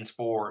test screenings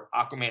for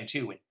Aquaman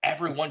 2, and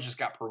everyone just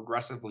got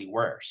progressively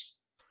worse.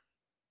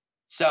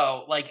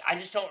 So like I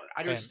just don't.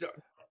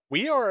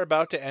 We are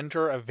about to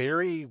enter a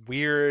very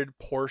weird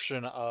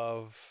portion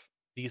of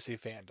DC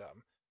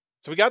fandom.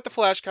 So we got the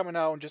Flash coming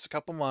out in just a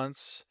couple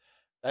months.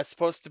 That's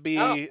supposed to be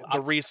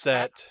the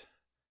reset.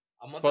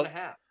 A month and a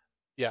half.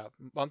 Yeah,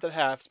 month and a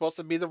half. It's supposed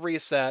to be the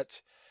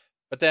reset.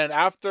 But then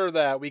after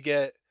that, we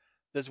get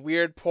this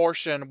weird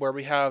portion where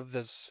we have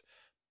this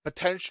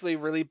potentially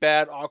really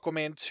bad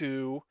Aquaman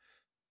 2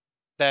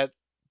 that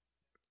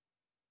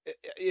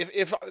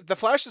if the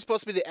Flash is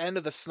supposed to be the end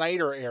of the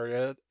Snyder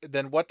era,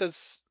 then what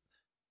does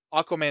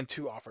Aquaman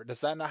 2 offer?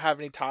 Does that not have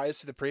any ties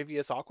to the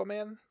previous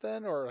Aquaman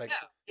then, or like?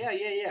 Yeah.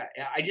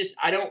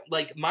 I don't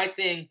like my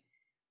thing.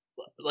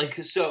 Like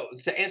so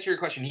to answer your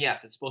question,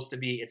 yes, it's supposed to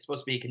be a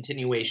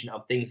continuation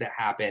of things that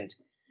happened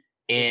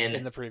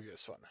in the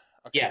previous one.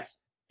 Okay.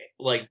 Yes,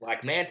 like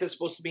Black Manta's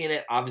supposed to be in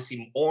it.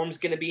 Obviously, Orm's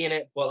going to be in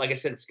it. But like I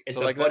said, it's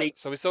so a like buddy. That,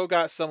 so we still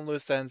got some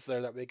loose ends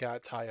there that we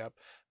got to tie up.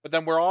 But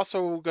then we're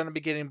also going to be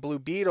getting Blue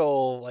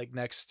Beetle like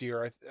next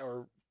year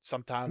or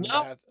sometime.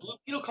 No, Blue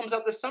Beetle comes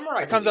out this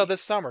summer. It comes out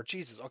this summer.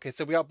 Jesus. Okay,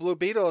 so we got Blue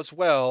Beetle as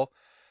well.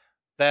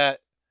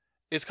 That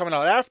is coming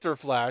out after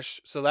Flash,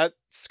 so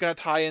that's going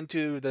to tie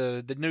into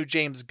the new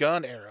James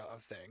Gunn era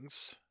of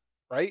things,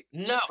 right?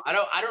 No, I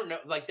don't know.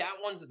 Like that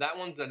one's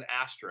an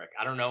asterisk.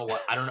 I don't know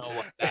what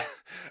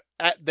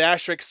that. The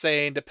asterisk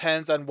saying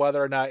depends on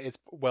whether or not it's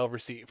well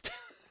received.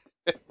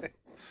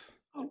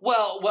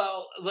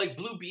 Well, like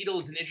Blue Beetle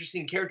is an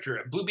interesting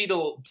character. Blue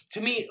Beetle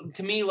to me,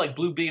 like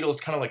Blue Beetle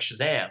is kind of like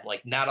Shazam.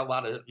 Like not a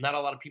lot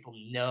of people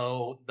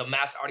know, the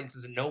mass audience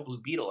doesn't know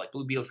Blue Beetle. Like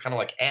Blue Beetle is kind of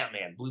like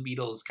Ant-Man. Blue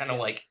Beetle is kind of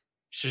like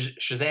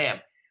Shazam,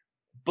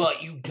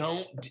 but you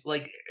don't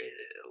like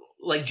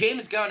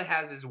James Gunn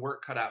has his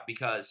work cut out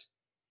because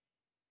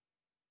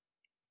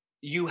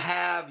you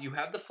have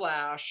the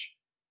Flash,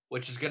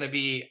 which is going to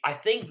be, I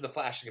think the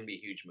Flash is going to be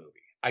a huge movie.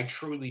 I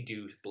truly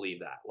do believe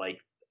that. Like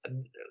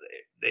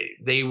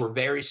they were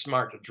very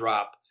smart to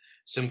drop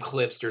some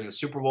clips during the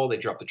Super Bowl. They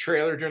dropped the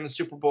trailer during the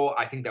Super Bowl.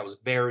 I think that was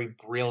very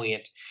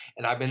brilliant.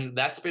 And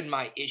that's been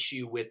my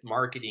issue with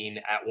marketing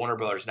at Warner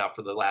Brothers now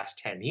for the last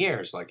 10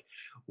 years. Like,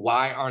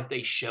 why aren't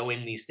they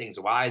showing these things?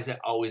 Why is it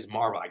always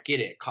Marvel? I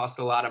get it. It costs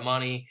a lot of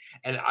money.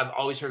 And I've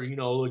always heard,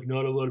 like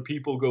not a lot of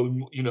people go,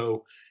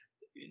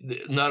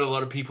 not a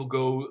lot of people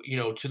go,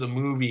 to the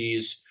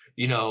movies,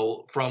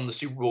 from the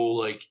Super Bowl.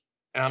 Like,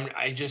 and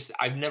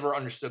I've never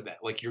understood that.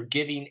 Like, you're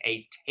giving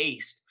a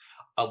taste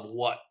of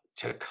what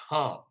to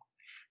come.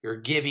 You're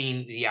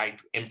giving the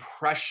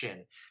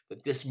impression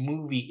that this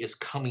movie is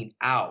coming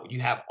out.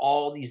 You have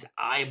all these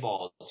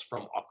eyeballs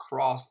from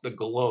across the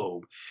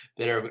globe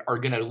that are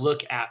going to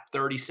look at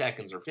 30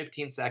 seconds or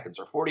 15 seconds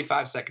or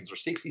 45 seconds or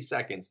 60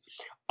 seconds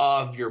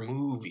of your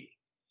movie,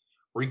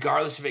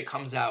 regardless if it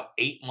comes out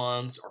 8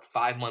 months or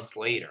 5 months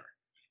later.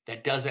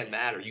 That doesn't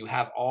matter. You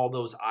have all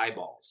those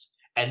eyeballs.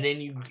 And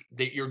then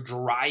you're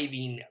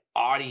driving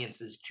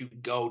audiences to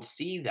go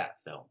see that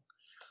film.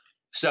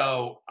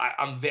 So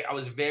I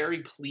was very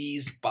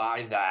pleased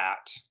by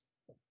that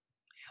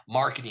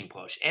marketing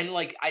push, and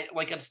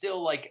I'm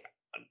still like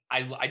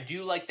I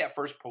do like that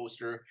first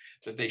poster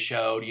that they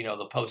showed.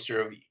 The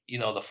poster of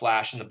the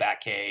Flash in the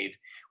Batcave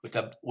with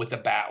the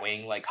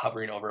Batwing like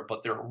hovering over it,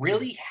 but there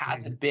really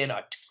hasn't been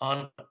a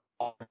ton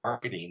of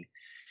marketing.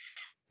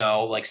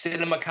 Like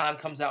Cinemacon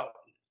comes out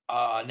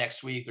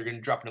next week. They're going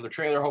to drop another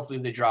trailer. Hopefully,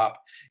 they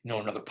drop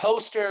another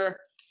poster.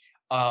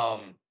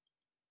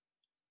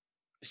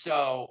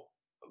 So.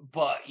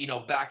 But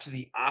back to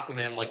the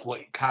Aquaman, like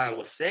what Kyle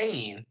was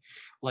saying,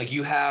 like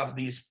you got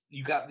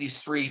these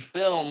 3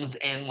 films,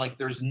 and like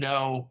there's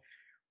no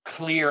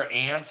clear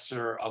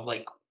answer of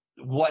like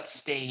what's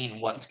staying,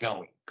 what's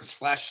going. Because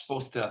Flash is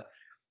supposed to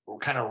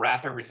kind of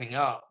wrap everything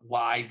up.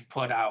 Why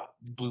put out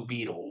Blue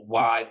Beetle?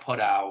 Why put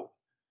out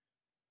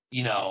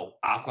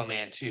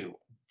Aquaman 2?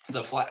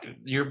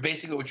 You're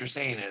basically what you're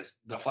saying is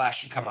the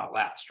Flash should come out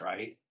last,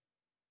 right?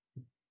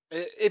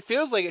 It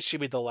feels like it should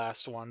be the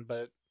last one,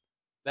 but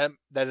that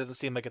doesn't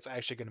seem like it's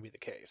actually going to be the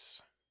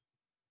case.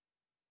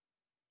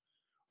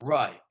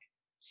 Right.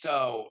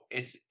 So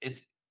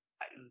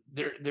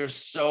there's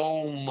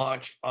so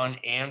much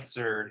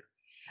unanswered,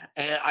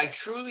 and I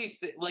truly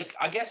think,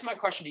 I guess my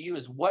question to you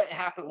is, what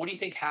do you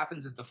think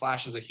happens if the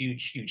Flash is a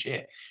huge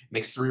hit,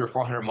 makes $300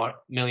 or $400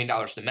 million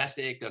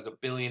domestic, does $1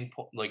 billion,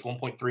 like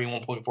 1.3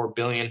 1.4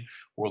 billion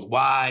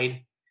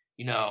worldwide?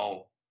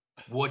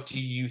 What do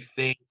you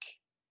think?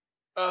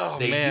 Oh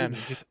man,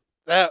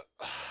 that.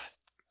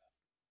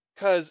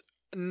 Because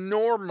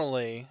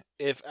normally,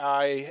 if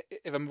a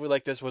movie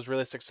like this was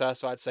really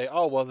successful, I'd say,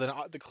 oh, well, then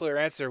the clear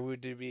answer would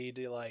be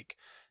to, like,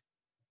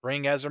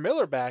 bring Ezra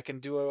Miller back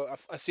and do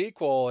a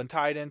sequel and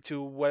tie it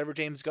into whatever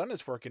James Gunn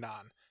is working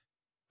on.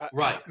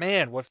 Right.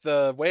 Man, with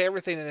the way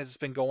everything has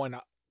been going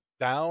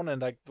down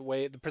and, like,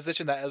 the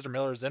position that Ezra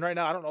Miller is in right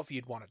now, I don't know if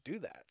you'd want to do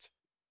that.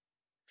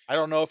 I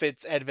don't know if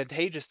it's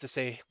advantageous to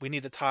say we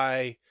need to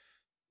tie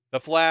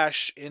the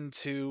Flash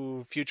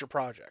into future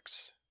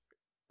projects.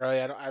 Really,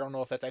 I don't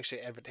know if that's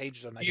actually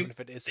advantageous or not, even if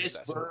it is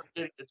successful.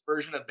 This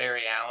version of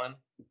Barry Allen.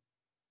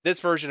 This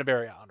version of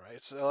Barry Allen,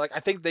 right? So, like, I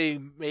think they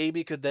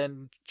maybe could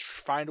then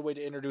find a way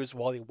to introduce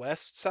Wally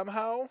West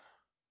somehow.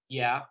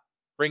 Yeah.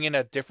 Bring in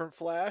a different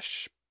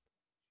Flash.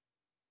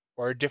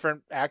 Or a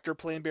different actor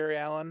playing Barry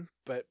Allen,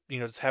 but,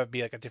 just have it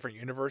be like a different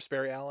universe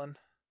Barry Allen.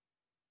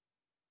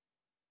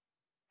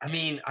 I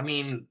mean,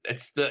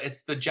 it's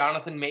the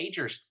Jonathan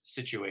Majors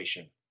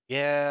situation.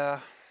 Yeah.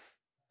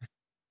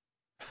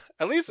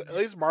 At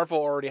least Marvel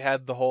already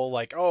had the whole,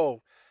 like,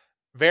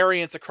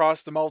 variants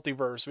across the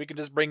multiverse. We can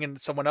just bring in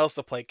someone else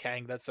to play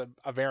Kang that's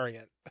a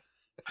variant.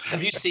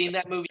 Have you seen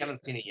that movie? I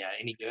haven't seen it yet.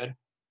 Any good?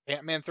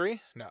 Ant-Man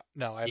 3?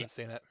 No, I haven't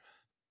seen it.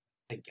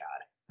 Thank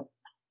God.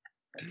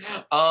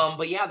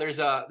 But yeah, there's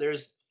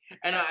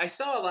and I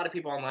saw a lot of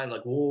people online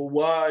like, well,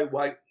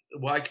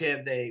 why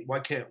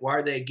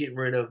are they getting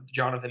rid of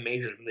Jonathan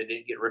Majors when they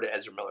didn't get rid of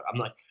Ezra Miller?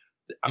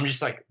 I'm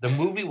just like, the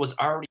movie was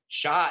already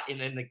shot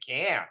and in the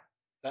can.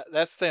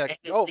 That's the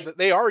thing. Like,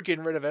 they are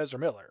getting rid of Ezra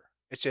Miller.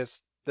 It's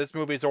just this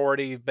movie's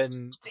already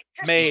been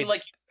made.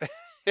 Like,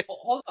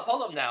 hold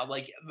up now.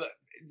 Like,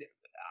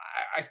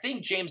 I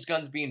think James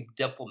Gunn's being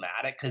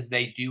diplomatic because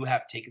they do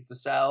have tickets to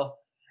sell,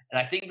 and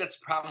I think that's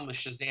the problem with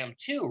Shazam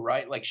 2,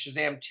 right? Like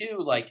Shazam 2,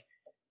 like,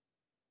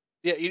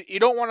 yeah, you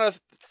don't want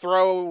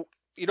to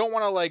you don't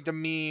want to, like,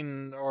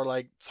 demean or,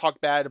 like,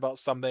 talk bad about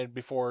something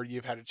before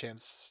you've had a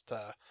chance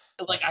to.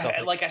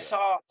 I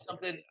saw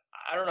something.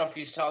 I don't know if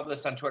you saw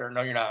this on Twitter.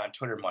 No, you're not on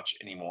Twitter much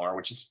anymore,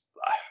 which is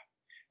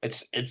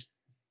it's.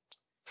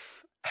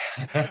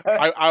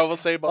 I will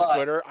say about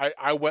Twitter,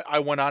 I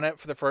went on it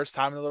for the first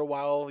time in a little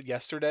while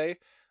yesterday,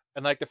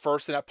 and, like, the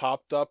first thing that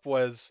popped up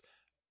was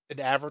an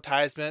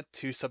advertisement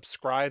to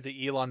subscribe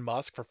to Elon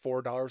Musk for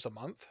 $4 a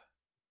month.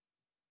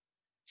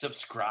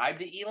 Subscribe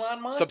to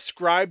Elon Musk?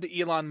 Subscribe to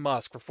Elon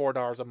Musk for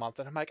 $4 a month.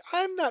 And I'm like,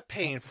 I'm not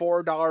paying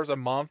 $4 a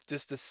month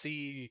just to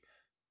see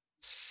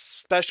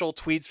special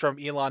tweets from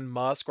Elon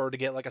Musk or to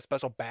get, like, a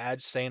special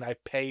badge saying I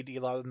paid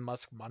Elon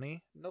Musk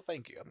money. No,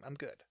 thank you. I'm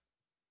good.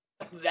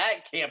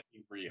 That can't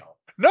be real.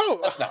 No,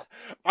 that's not.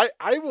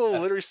 I will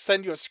literally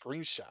send you a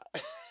screenshot.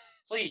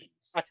 Please.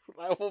 I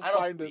will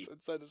find this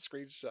and send a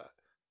screenshot.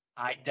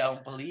 I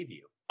don't believe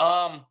you.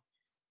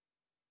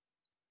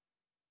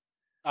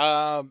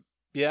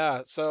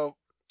 Yeah, so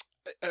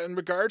in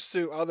regards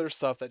to other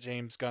stuff that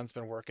James Gunn's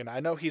been working, I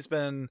know he's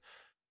been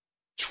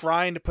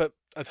trying to put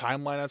a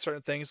timeline on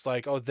certain things,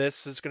 like,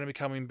 this is going to be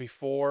coming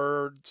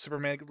before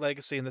Superman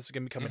Legacy, and this is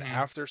going to be coming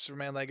after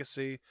Superman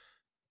Legacy.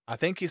 I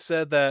think he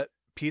said that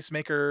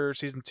Peacemaker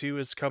Season 2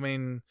 is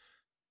coming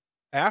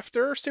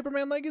After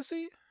Superman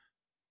Legacy?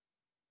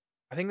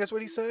 I think that's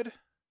what he said.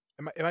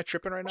 Am I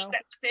tripping right now?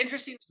 That's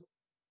interesting.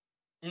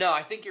 No,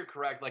 I think you're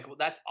correct. Like, well,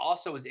 that's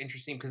also is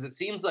interesting because it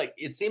seems like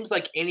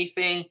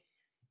anything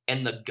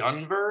in the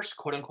gunverse,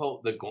 quote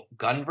unquote, the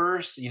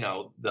gunverse,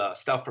 the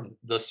stuff from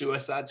the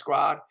Suicide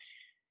Squad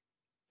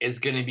is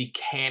going to be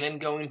canon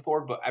going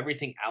forward, but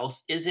everything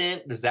else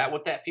isn't. Is that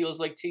what that feels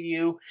like to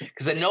you?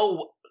 Because I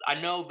know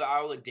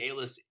Viola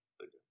Davis.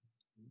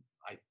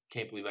 I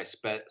can't believe I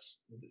said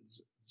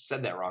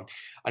that wrong.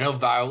 I know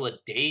Viola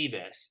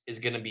Davis is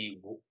going to be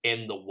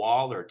in the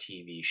Waller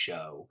TV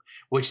show,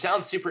 which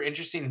sounds super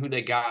interesting. Who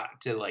they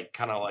got to like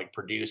kind of like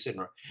produce and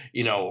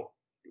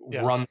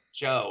run the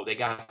show. They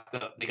got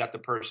the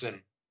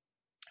person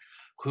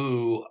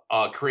who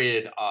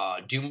created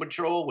Doom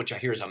Patrol, which I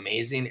hear is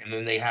amazing, and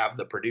then they have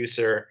the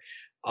producer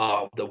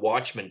of the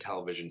Watchmen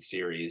television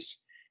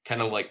series kind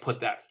of like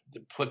put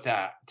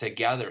that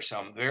together. So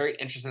I'm very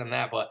interested in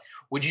that. But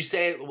would you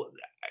say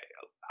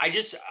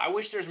I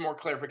wish there's more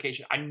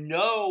clarification. I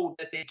know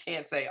that they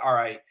can't say, all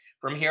right,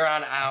 from here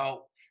on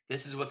out,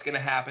 this is what's going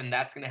to happen.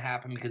 That's going to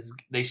happen because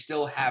they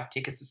still have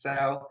tickets to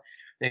sell.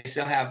 They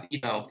still have,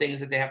 things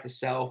that they have to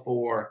sell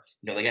for,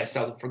 they got to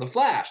sell for the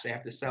Flash. They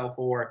have to sell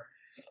for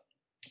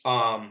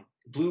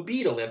Blue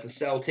Beetle. They have to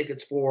sell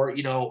tickets for,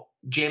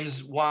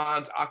 James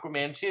Wan's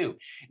Aquaman 2.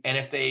 And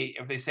if they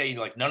say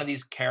like none of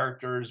these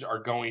characters are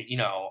going,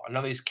 none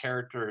of these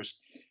characters,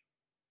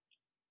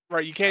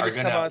 right? You can't just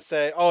come out and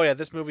say, "Oh yeah,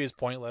 this movie is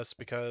pointless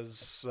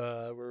because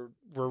we're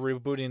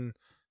rebooting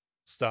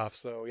stuff."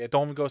 So yeah,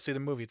 don't go see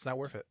the movie; it's not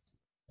worth it.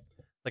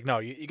 Like no,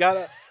 you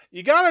gotta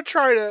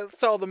try to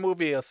sell the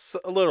movie a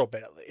little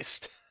bit at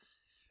least.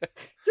 That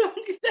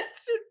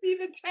should be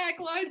the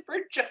tagline for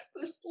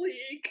Justice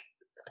League.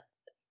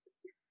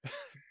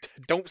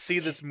 Don't see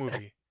this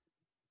movie.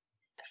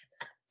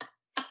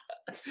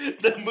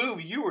 The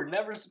movie you were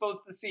never supposed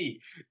to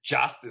see,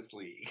 Justice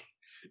League.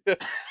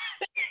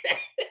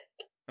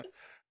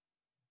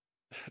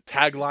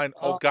 Tagline,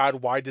 oh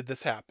God, why did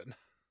this happen?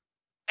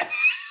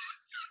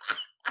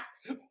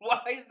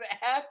 Why is it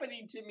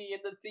happening to me in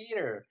the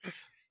theater?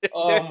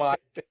 Oh my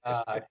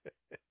God.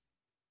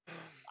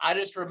 I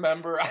just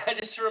remember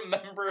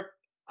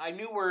I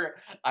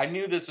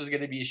knew this was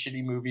going to be a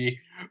shitty movie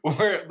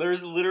where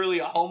there's literally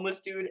a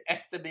homeless dude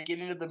at the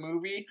beginning of the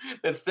movie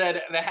that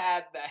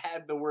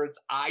had the words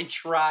 "I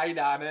tried"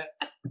 on it.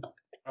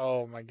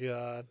 Oh my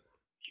God.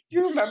 Do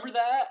you remember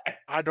that?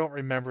 I don't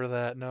remember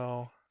that,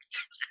 no.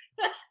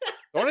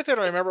 The only thing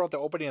I remember about the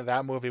opening of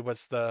that movie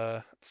was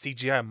the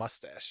CGI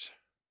mustache.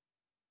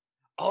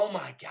 Oh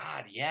my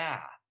God,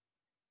 yeah.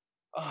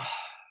 Oh,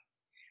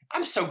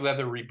 I'm so glad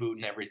they're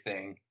rebooting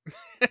everything.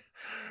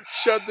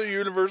 Shut the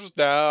universe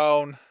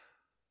down.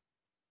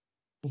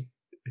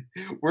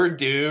 We're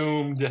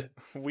doomed.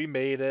 We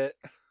made it.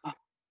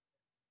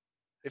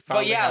 It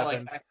finally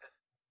happened.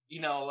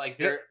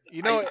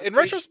 In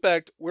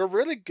retrospect, we're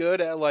really good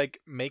at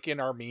like making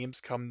our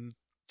memes come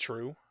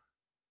true.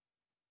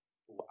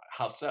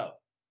 How so?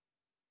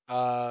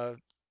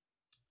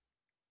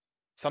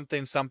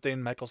 Something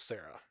Michael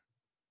Cera.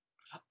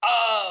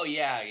 Oh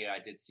yeah, I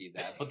did see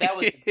that, but that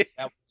was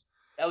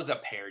that was a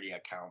parody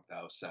account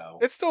though, so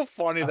it's still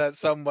funny that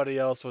somebody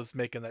else was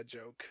making that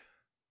joke.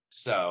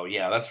 So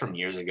yeah, that's from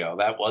years ago.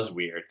 That was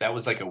weird. That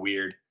was like a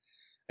weird.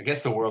 I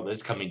guess the world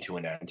is coming to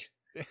an end.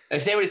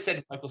 If they would have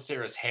said Michael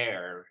Cera's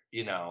hair,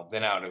 then I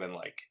would have been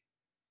like,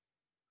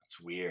 "That's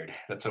weird.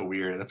 That's a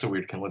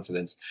weird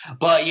coincidence."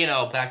 But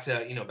back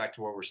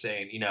to what we're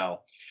saying.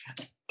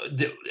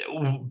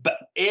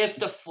 If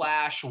the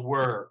Flash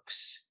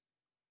works,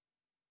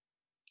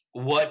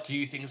 what do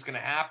you think is going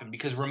to happen?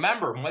 Because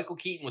remember, Michael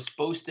Keaton was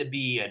supposed to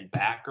be in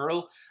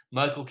Batgirl.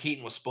 Michael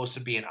Keaton was supposed to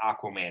be in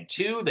Aquaman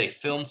 2. They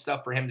filmed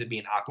stuff for him to be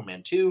in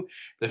Aquaman 2.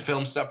 They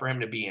filmed stuff for him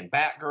to be in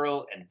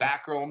Batgirl. And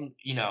Batgirl,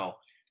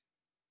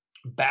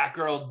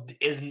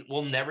 Batgirl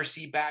we'll never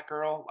see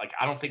Batgirl. Like,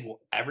 I don't think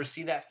we'll ever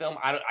see that film.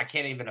 I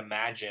can't even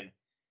imagine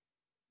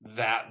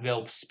that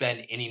they'll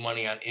spend any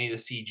money on any of the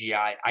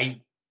CGI.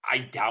 I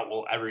doubt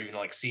we'll ever even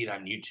see it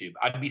on YouTube.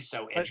 I'd be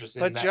so interested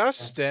in that. But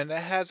Justin, it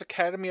has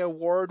Academy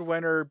Award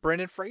winner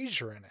Brendan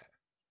Fraser in it.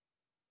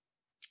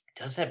 It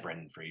does have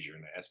Brendan Fraser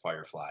in it as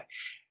Firefly.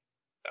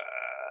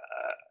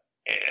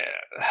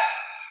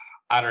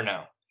 I don't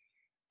know.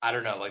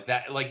 Like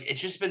that. Like,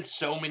 it's just been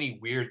so many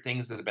weird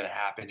things that have been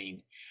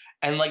happening,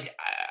 and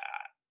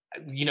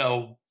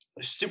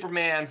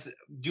Superman's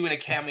doing a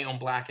cameo on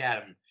Black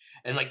Adam.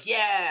 And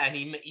and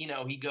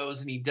he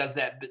goes and he does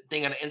that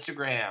thing on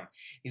Instagram.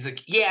 He's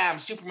like, yeah, I'm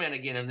Superman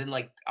again. And then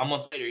a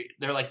month later,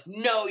 they're like,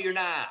 no, you're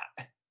not.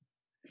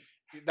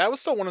 That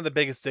was still one of the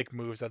biggest dick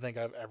moves I think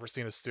I've ever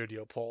seen a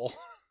studio pull.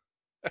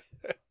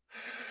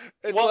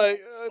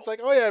 It's like,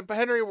 oh yeah,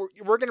 Henry,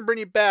 we're gonna bring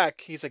you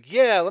back. He's like,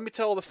 yeah, let me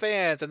tell the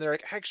fans. And they're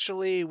like,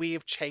 actually,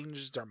 we've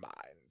changed our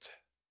mind.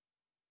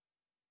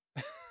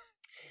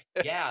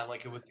 Yeah,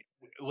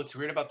 what's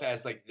weird about that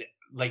is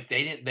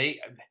they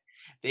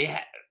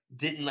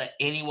didn't let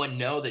anyone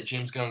know that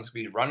James Gunn was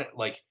going to be running.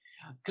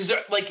 because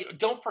like,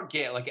 don't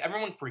forget, like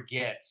everyone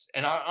forgets,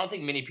 and I don't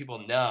think many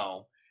people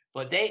know,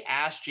 but they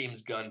asked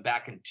James Gunn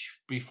back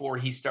before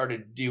he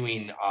started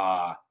doing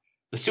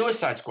the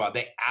Suicide Squad.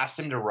 They asked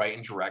him to write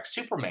and direct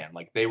Superman.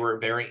 Like they were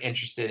very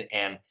interested,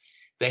 and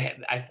they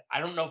had, I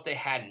don't know if they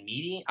had a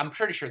meeting. I'm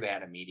pretty sure they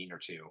had a meeting or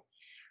two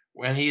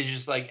when he's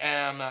just like,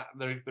 I'm not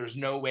there's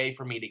no way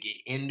for me to get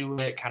into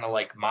it, kind of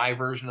like my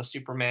version of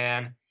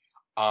Superman.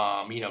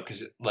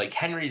 Because like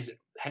Henry's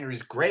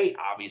great,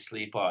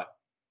 obviously, but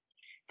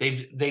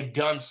they've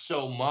done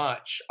so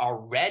much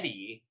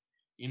already.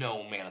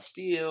 Man of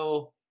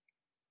Steel,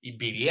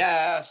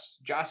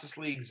 BVS, Justice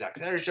League, Zack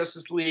Snyder's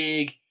Justice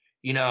League.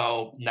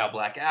 Now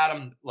Black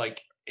Adam.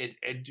 Like it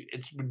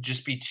would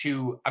just be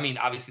too. I mean,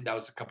 obviously that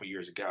was a couple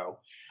years ago,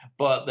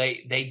 but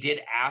they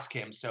did ask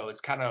him, so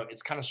it's kind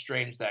of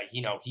strange that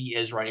he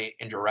is writing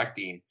and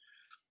directing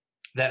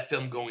that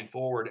film going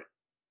forward.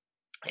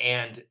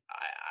 And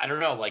I don't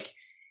know, like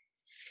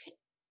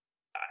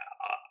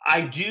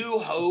I do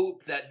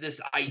hope that this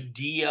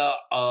idea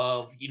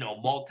of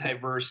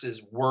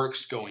multiverses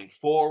works going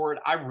forward.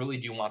 I really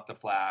do want the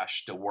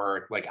Flash to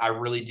work. Like I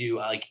really do.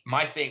 Like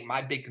my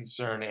big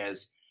concern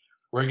is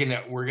we're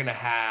gonna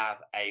have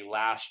a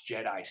Last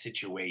Jedi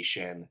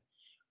situation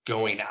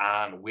going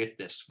on with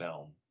this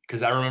film,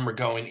 because I remember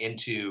going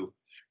into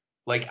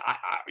like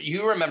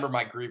you remember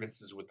my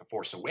grievances with The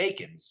Force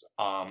Awakens,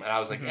 and I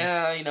was like,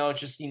 it's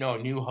just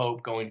New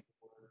Hope going.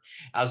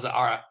 I was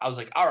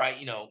like, all right,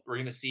 we're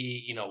gonna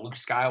see Luke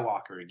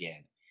Skywalker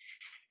again.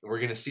 We're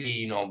gonna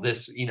see we're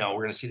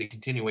gonna see the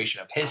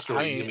continuation of his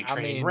story. He's gonna be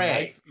training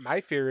Rey. My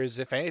fear is,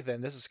 if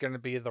anything, this is gonna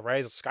be the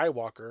rise of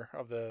Skywalker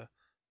of the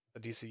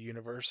DC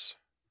universe.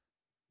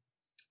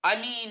 I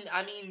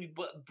mean,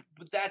 but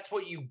that's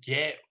what you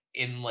get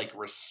in like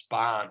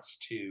response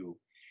to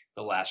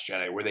The Last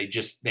Jedi, where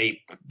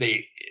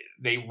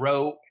they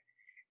wrote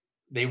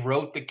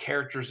the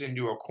characters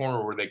into a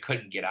corner where they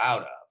couldn't get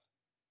out of.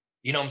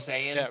 You know what I'm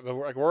saying? Yeah, but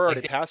we're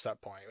already past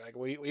that point. Like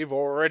we've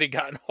already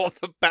gotten all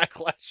the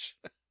backlash.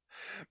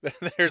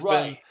 There's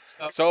been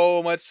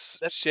so much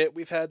shit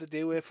we've had to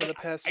deal with for the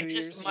past few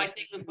years.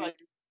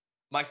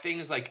 My thing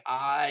is like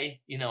I,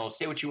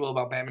 say what you will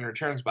about Batman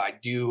Returns, but I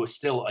do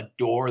still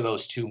adore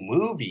those two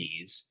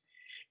movies,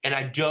 and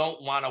I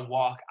don't want to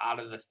walk out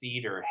of the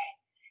theater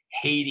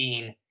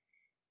hating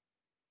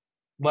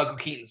Michael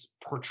Keaton's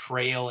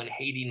portrayal and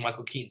hating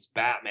Michael Keaton's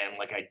Batman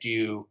like I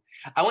do.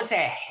 I wouldn't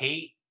say I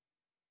hate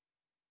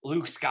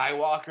Luke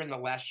Skywalker in The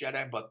Last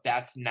Jedi, but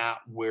that's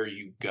not where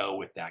you go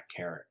with that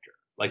character.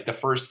 Like the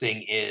first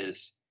thing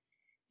is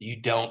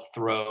you don't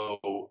throw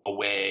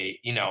away,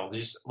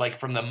 just like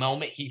from the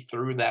moment he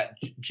threw that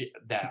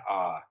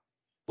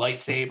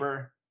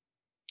lightsaber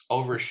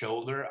over his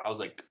shoulder, I was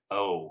like,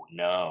 oh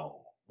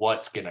no,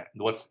 what's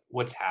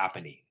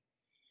happening?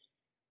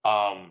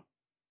 Then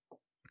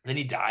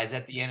he dies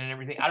at the end and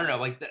everything. I don't know.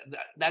 Like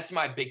that's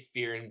my big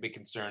fear and big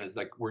concern is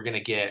like we're gonna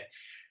get.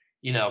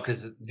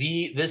 Because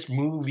this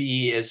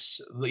movie is,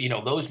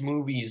 those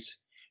movies,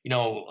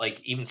 like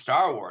even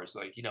Star Wars,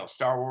 like,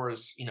 Star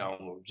Wars,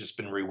 just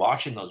been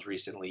rewatching those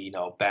recently,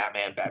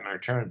 Batman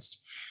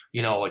Returns,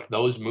 like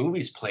those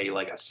movies play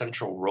like a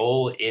central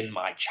role in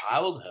my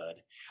childhood.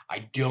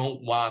 I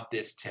don't want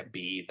this to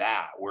be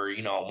that where,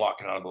 I'm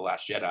walking out of The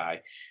Last Jedi.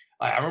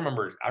 I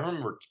remember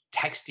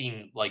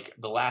texting like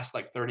the last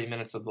like 30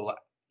 minutes of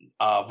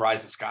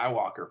Rise of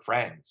Skywalker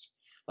friends,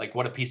 like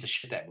what a piece of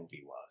shit that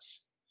movie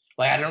was.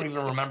 Like, I don't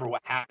even remember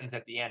what happens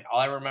at the end. All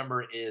I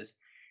remember is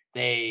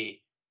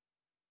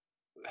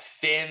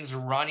Finn's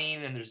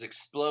running and there's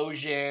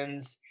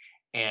explosions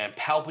and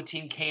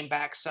Palpatine came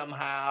back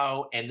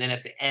somehow. And then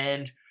at the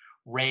end,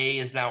 Rey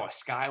is now a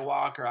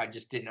Skywalker. I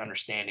just didn't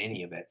understand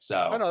any of it.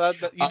 So, no,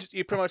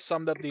 you pretty much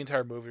summed up the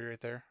entire movie right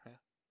there.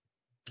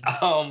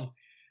 Yeah.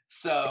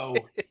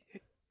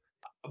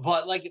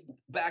 But like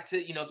back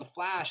to, the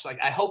Flash, like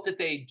I hope that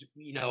they,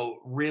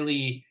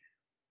 really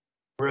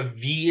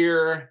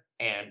revere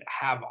and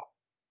have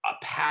a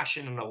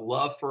passion and a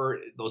love for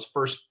those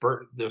first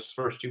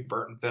two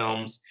Burton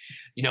films.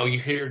 You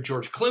hear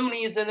George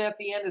Clooney's in it at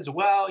the end as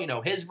well.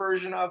 His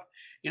version of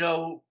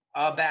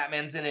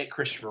Batman's in it.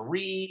 Christopher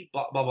Reeve,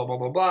 blah blah blah blah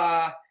blah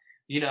blah.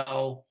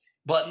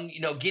 But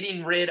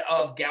getting rid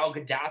of Gal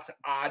Gadot's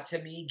odd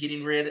to me.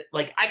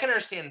 Like I can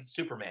understand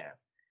Superman,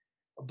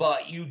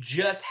 but you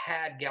just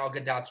had Gal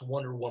Gadot's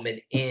Wonder Woman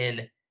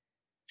in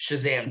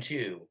Shazam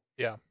 2.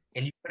 Yeah,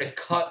 and you could have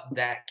cut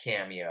that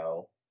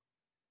cameo.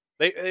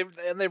 They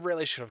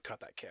really should have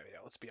cut that cameo.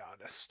 Let's be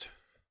honest.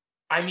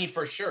 I mean,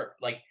 for sure.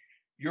 Like,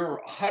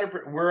 you're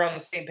 100%. We're on the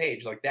same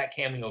page. Like, that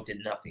cameo did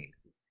nothing.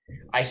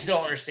 I still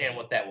don't understand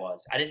what that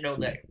was. I didn't know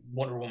that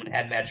Wonder Woman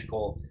had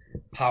magical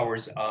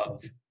powers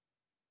of,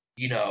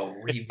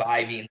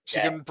 reviving. She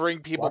can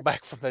bring people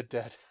back from the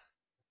dead.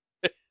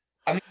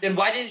 I mean, then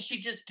why didn't she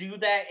just do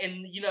that?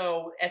 And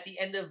at the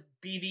end of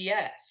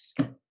BVS.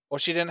 Well,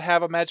 she didn't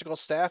have a magical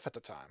staff at the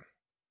time.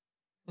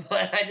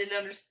 I didn't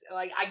understand.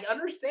 Like, I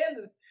understand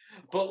it.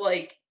 But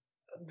like,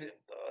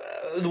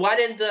 why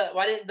didn't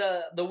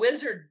the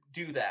wizard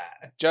do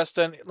that?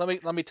 Justin,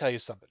 let me tell you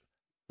something.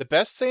 The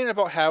best thing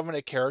about having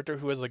a character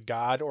who is a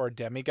god or a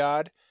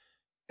demigod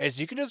is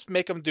you can just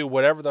make them do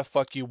whatever the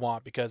fuck you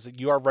want because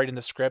you are writing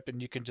the script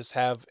and you can just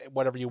have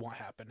whatever you want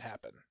happen.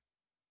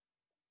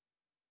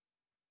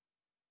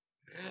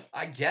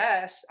 I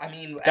guess. I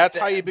mean, That's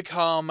how you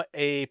become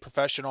a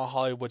professional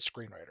Hollywood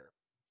screenwriter.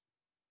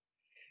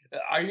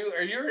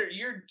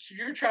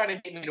 You're trying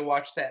to get me to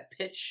watch that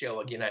pitch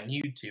show again on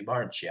YouTube,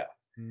 aren't you?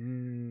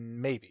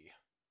 Maybe.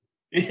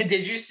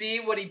 Did you see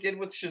what he did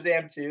with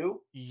Shazam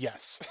 2?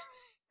 Yes.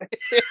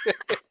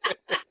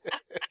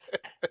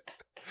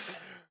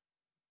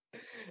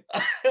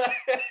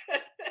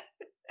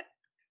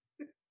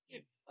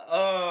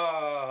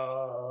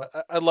 Oh,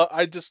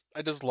 I just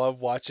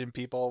love watching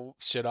people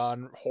shit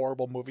on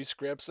horrible movie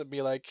scripts and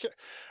be like,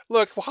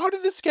 look, how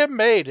did this get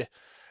made?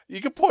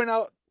 You can point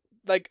out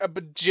like a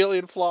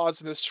bajillion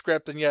flaws in the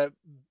script, and yet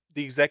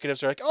the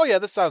executives are like, oh yeah,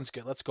 this sounds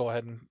good. Let's go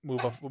ahead and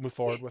move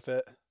forward with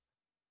it.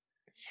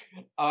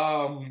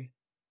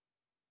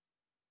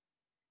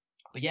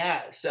 but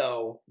yeah.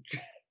 So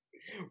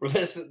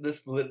this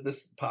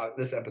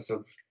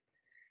episode's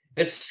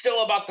it's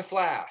still about the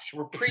Flash.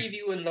 We're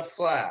previewing the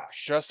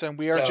Flash. Justin,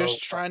 we are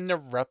just trying to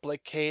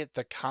replicate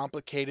the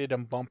complicated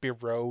and bumpy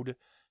road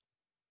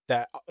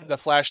that the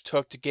Flash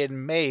took to get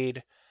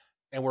made,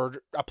 and we're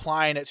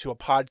applying it to a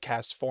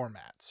podcast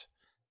format.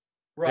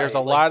 Right. There's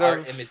a lot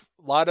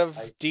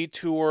of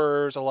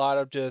detours, a lot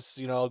of just,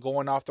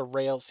 going off the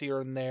rails here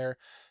and there.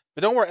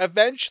 But don't worry,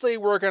 eventually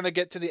we're going to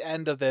get to the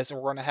end of this and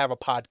we're going to have a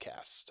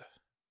podcast.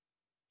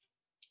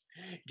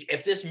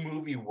 If this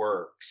movie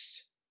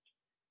works,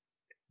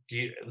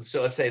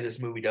 so let's say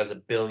this movie does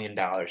 $1 billion.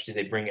 Do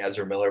they bring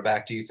Ezra Miller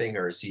back, do you think,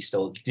 or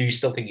do you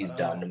still think he's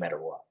done no matter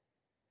what?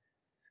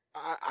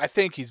 I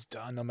think he's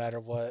done no matter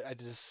what.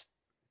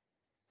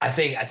 I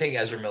think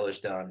Ezra Miller's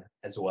done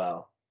as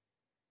well.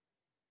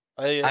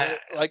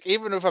 Like,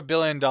 even with $1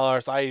 billion,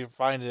 I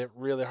find it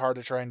really hard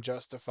to try and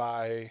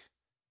justify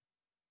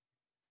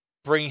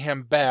bringing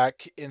him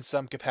back in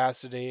some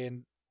capacity,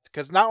 and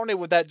because not only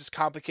would that just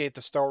complicate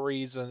the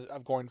stories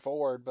of going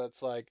forward, but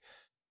it's like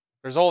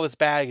there's all this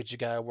baggage you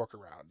gotta work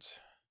around,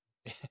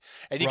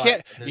 and you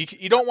can't.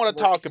 You don't want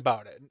to talk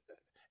about it.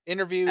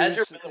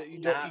 Interviews, you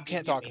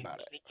can't talk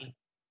about it.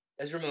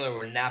 Ezra Miller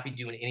will not be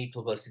doing any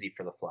publicity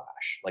for the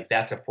Flash. Like,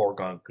 that's a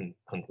foregone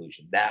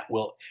conclusion. That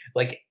will,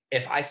 like,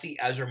 if I see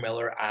Ezra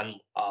Miller on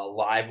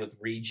live with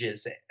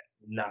Regis,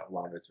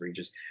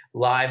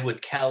 live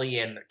with Kelly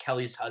and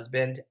Kelly's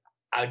husband,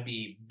 I'd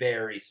be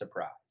very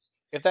surprised.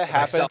 If that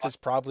happens, it's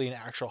probably an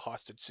actual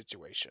hostage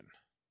situation.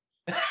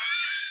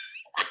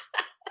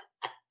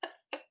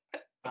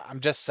 I'm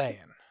just saying.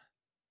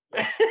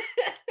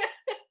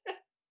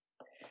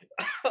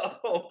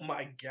 Oh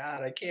my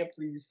God, I can't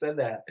believe you said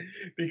that.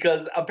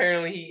 Because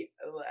apparently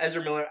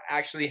Ezra Miller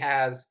actually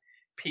has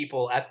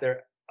people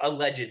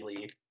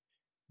allegedly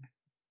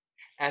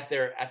at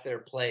their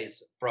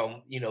place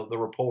from, the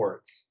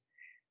reports.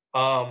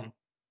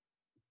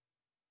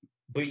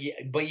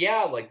 But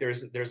yeah, like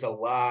there's a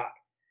lot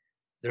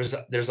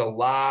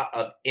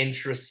of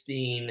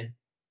interesting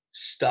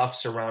stuff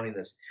surrounding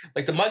this.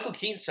 Like the Michael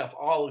Keaton stuff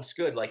all looks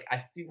good. Like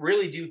I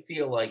really do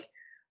feel like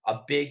a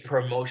big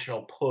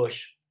promotional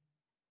push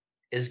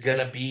is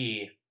gonna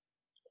be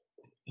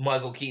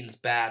Michael Keaton's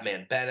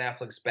Batman, Ben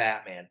Affleck's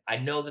Batman. I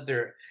know that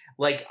they're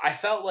like. I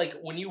felt like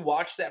when you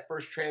watched that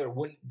first trailer,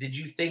 did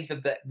you think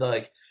that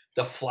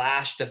the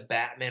Flash to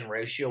Batman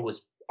ratio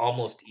was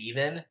almost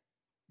even?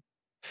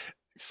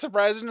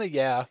 Surprisingly,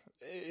 yeah.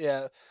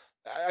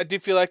 I do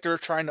feel like they're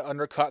trying to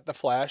undercut the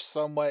Flash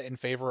somewhat in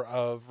favor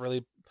of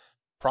really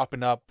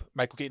propping up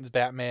Michael Keaton's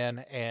Batman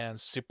and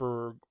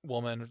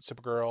Superwoman.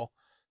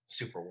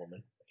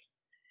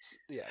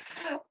 Yeah.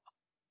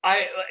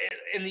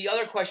 And the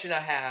other question I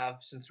have,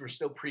 since we're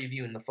still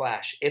previewing the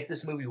Flash, if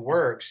this movie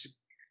works,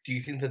 do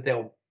you think that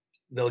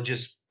they'll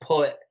just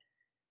put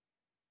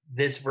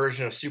this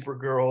version of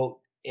Supergirl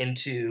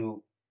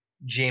into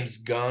James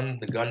Gunn,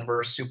 the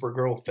Gunverse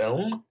Supergirl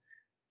film,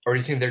 or do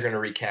you think they're going to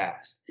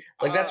recast?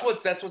 Like that's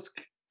what's.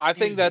 I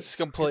think that's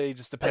completely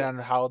just depending on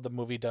how the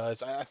movie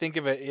does. I think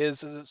if it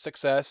is a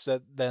success,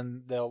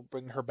 then they'll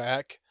bring her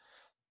back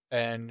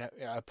and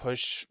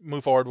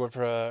move forward with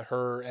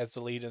her as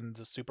the lead in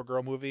the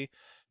Supergirl movie.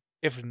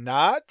 If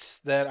not,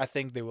 then I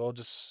think they will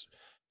just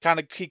kind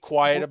of keep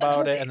quiet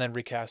about it and then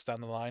recast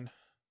down the line.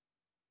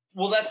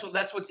 Well,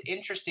 that's what's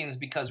interesting is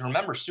because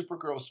remember,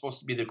 Supergirl was supposed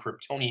to be the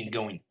Kryptonian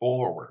going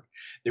forward.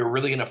 They were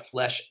really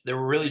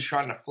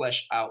trying to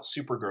flesh out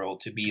Supergirl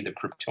to be the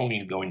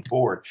Kryptonian going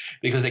forward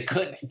because they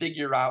couldn't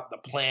figure out the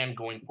plan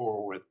going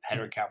forward with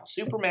Henry Cavill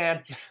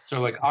Superman. So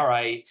they're like, all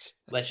right,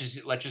 let's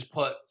just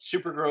put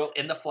Supergirl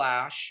in the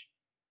Flash.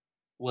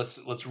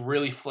 Let's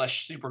really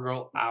flesh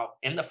Supergirl out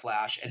in the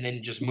Flash, and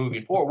then just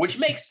moving forward, which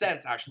makes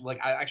sense actually.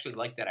 Like I actually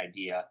like that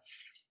idea.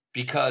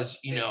 Because,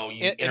 in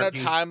a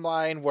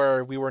timeline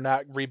where we were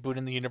not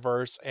rebooting the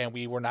universe and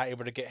we were not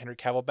able to get Henry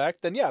Cavill back,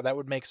 then yeah, that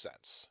would make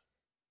sense.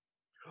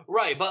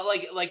 Right, but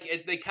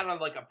they kind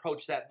of like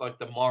approach that like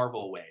the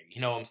Marvel way,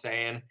 you know what I'm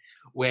saying?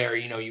 Where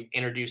you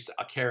introduce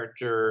a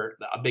character,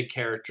 a big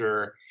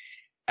character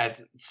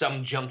at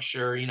some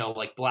juncture,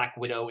 like Black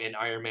Widow in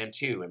Iron Man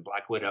 2, and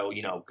Black Widow,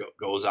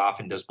 goes off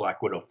and does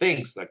Black Widow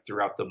things like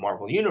throughout the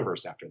Marvel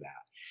universe after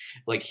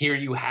that. Like here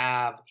you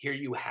have,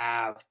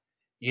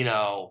 you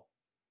know,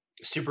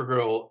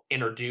 Supergirl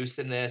introduced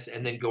in this,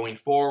 and then going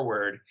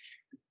forward,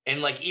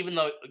 and like even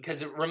though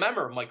because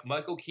remember, like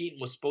Michael Keaton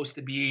was supposed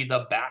to be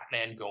the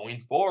Batman going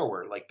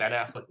forward. Like Ben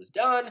Affleck was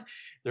done.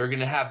 They're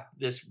gonna have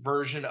this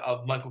version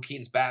of Michael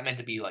Keaton's Batman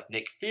to be like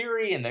Nick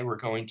Fury, and they were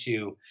going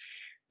to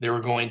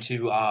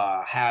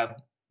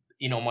have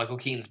Michael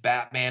Keaton's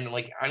Batman.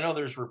 Like I know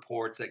there's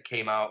reports that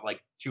came out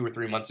like 2 or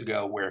 3 months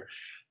ago where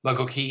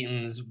Michael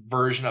Keaton's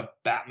version of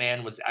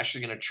Batman was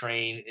actually going to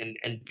train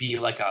and be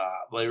like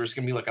there was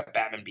going to be like a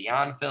Batman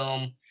Beyond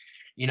film.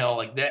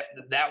 Like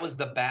that was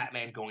the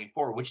Batman going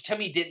forward, which to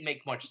me didn't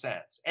make much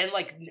sense. And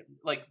like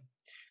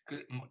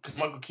because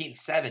Michael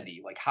Keaton's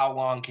 70, like how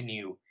long can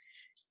you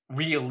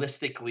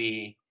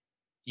realistically,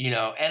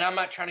 and I'm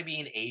not trying to be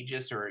an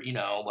ageist or,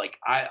 like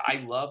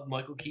I love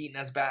Michael Keaton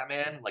as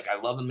Batman. Like I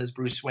love him as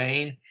Bruce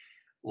Wayne.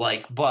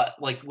 Like, but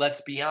like, let's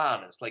be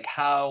honest, like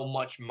how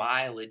much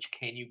mileage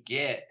can you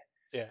get?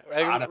 Yeah,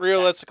 out of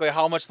realistically,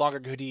 how much longer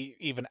could he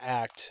even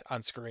act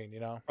on screen?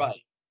 Right.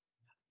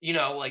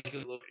 Like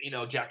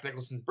Jack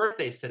Nicholson's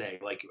birthday's today.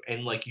 Like,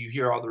 and like you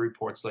hear all the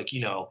reports, like,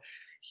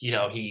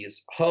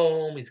 he's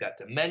home, he's got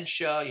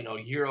dementia, you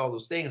hear all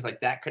those things. Like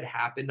that could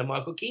happen to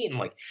Michael Keaton.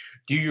 Like,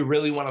 do you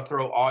really want to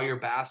throw all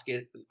your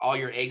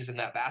eggs in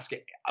that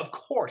basket? Of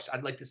course,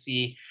 I'd like to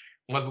see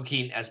Michael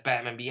Keaton as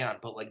Batman Beyond,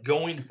 but like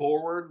going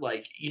forward,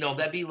 like,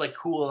 that'd be like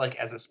cool, like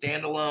as a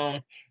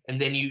standalone.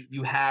 And then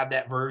you have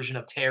that version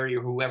of Terry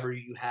or whoever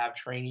you have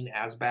training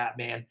as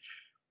Batman,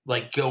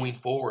 like going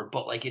forward.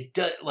 But like it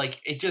does, like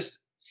it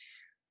just,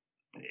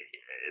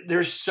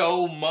 there's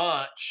so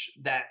much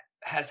that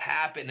has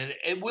happened, and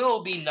it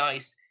will be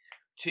nice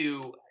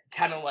to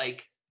kind of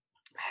like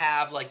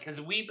have like, because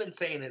we've been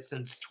saying it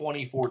since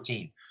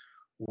 2014.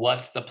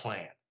 What's the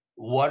plan?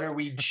 What are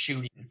we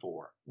shooting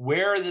for?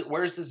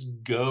 Where's this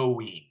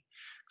going?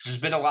 There's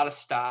been a lot of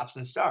stops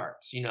and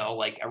starts.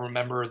 Like I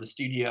remember the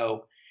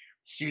studio.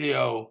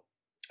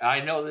 I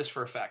know this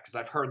for a fact because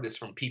I've heard this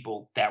from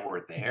people that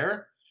were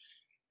there,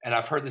 and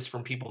I've heard this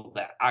from people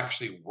that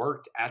actually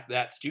worked at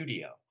that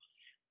studio.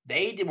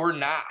 They were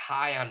not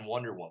high on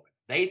Wonder Woman.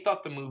 They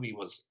thought the movie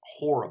was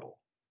horrible.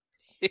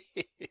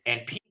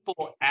 And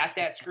people at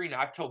that screen,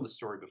 I've told this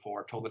story before.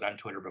 I've told it on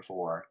Twitter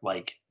before.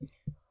 Like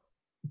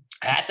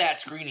at that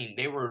screening,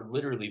 they were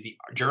literally the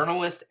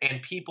journalists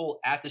and people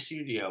at the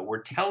studio were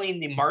telling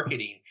the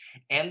marketing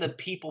and the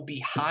people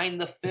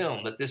behind the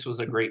film that this was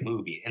a great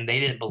movie, and they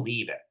didn't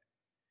believe it.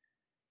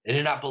 They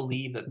did not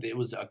believe that it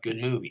was a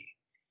good movie.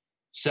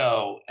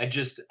 So it's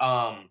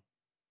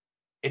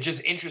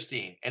just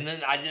interesting. And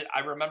then I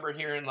remember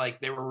hearing like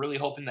they were really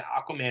hoping that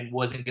Aquaman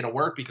wasn't going to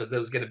work because it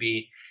was going to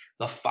be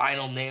the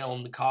final nail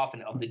in the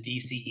coffin of the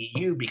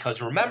DCEU.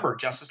 Because remember,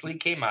 Justice League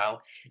came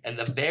out, and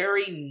the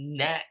very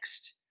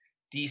next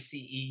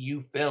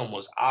DCEU film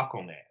was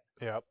Aquaman.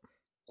 Yep.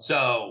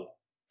 So,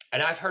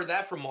 and I've heard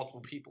that from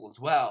multiple people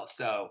as well.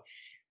 So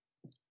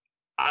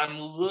I'm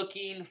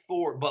looking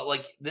for, but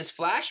like this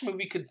Flash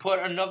movie could put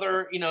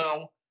another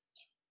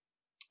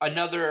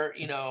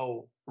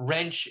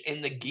wrench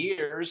in the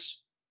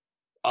gears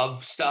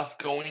of stuff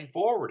going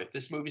forward if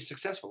this movie's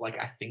successful.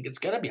 Like I think it's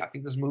gonna be. I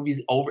think this movie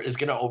is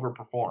gonna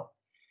overperform.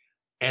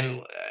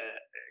 And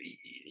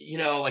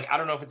like I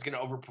don't know if it's gonna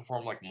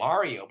overperform like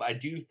Mario, but I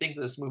do think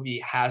this movie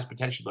has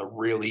potential to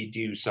really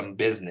do some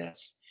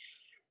business.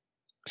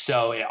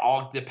 So it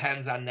all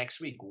depends on next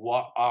week.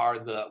 What are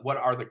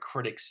the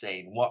critics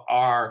saying? What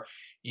are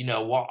the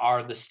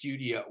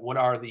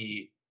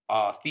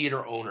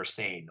theater owners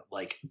saying?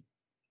 Like,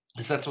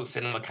 because that's what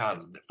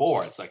Cinemacon's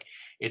for. It's like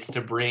it's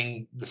to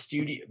bring the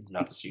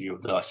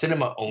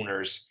cinema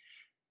owners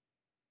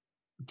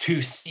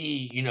to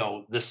see,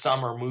 the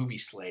summer movie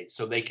slate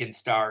so they can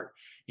start,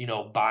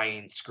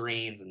 buying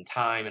screens and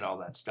time and all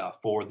that stuff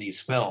for these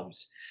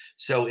films.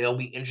 So it'll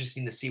be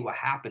interesting to see what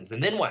happens.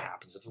 And then what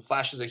happens if The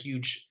Flash is a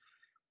huge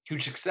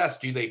success?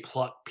 Do they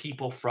pluck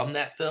people from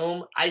that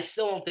film? I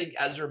still don't think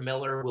Ezra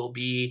Miller will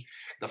be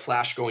the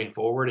Flash going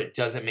forward. It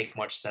doesn't make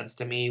much sense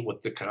to me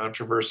with the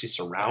controversy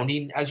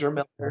surrounding Ezra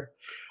Miller.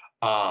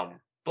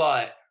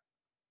 But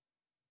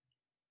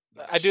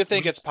I do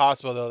think it's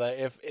possible though that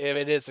if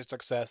it is a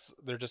success,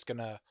 they're just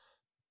gonna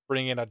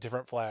bring in a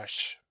different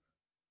Flash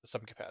to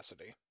some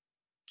capacity.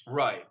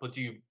 Right, but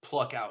do you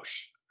pluck out,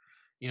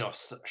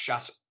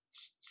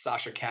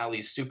 Sasha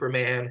Calle's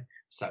Superman,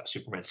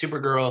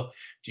 Supergirl?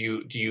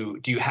 Do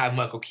you have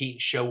Michael Keaton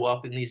show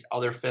up in these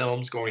other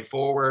films going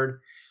forward?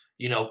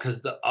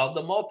 Because of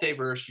the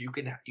multiverse, you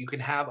can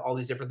have all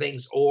these different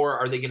things, or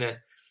are they gonna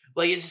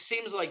like? It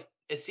seems like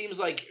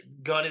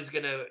Gunn is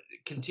gonna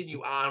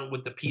continue on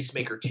with the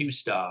Peacemaker 2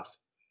 stuff,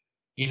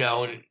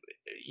 and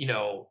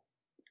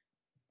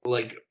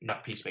like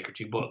not Peacemaker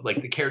 2, but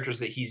like the characters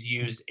that he's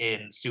used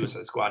in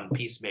Suicide Squad and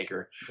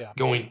Peacemaker Yeah.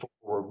 going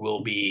forward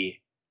will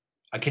be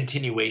a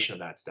continuation of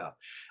that stuff.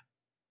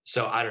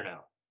 So I don't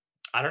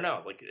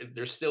know. Like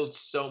there's still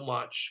so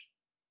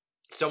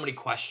many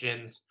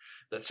questions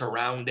that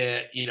surround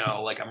it.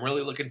 Like I'm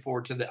really looking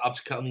forward to the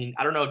upcoming.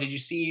 I don't know. Did you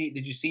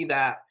see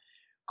that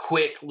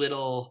quick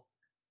little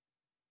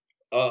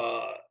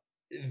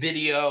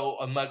video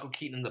of Michael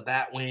Keaton in the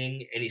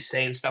Batwing, and he's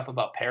saying stuff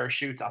about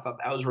parachutes? I thought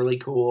that was really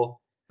cool.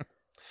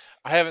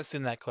 I haven't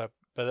seen that clip,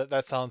 but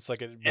that sounds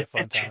like it'd be a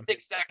fun It's like time.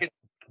 6 seconds.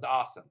 It's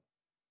awesome.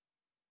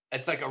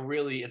 It's like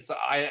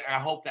I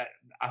hope that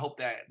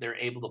they're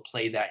able to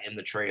play that in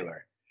the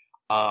trailer.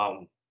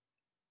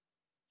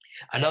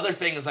 Another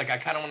thing is like I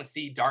kind of want to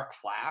see Dark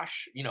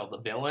Flash, the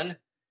villain,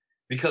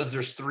 because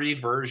there's three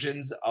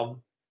versions of.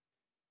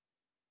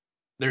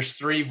 Is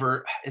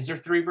there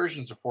 3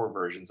 versions or 4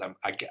 versions?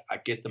 I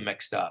get them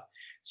mixed up.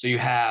 So you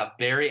have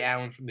Barry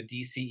Allen from the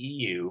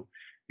DCEU,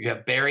 you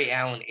have Barry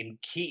Allen in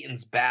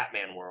Keaton's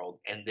Batman world,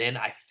 and then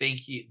I think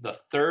the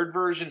third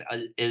version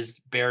is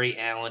Barry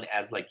Allen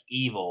as like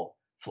evil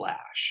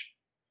Flash,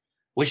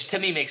 which to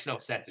me makes no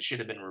sense. It should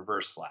have been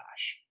Reverse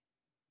Flash.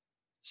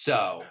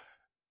 So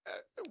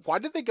why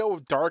did they go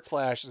with Dark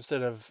Flash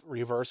instead of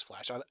Reverse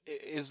Flash?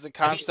 Is the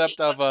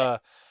concept of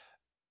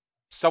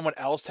someone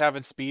else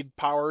having speed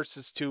powers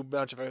is too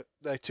much of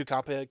a too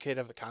complicated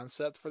of a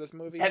concept for this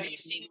movie? Have you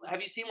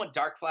seen what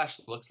Dark Flash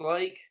looks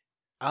like?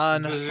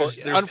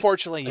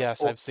 Unfortunately,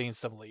 yes, I've seen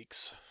some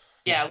leaks.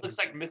 Yeah, it looks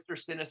like Mr.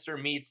 Sinister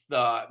meets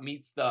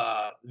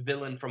the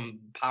villain from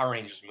Power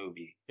Rangers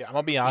movie. Yeah, I'm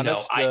gonna be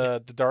honest.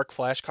 The Dark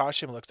Flash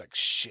costume looks like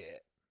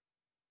shit.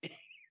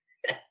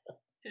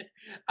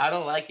 I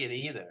don't like it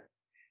either.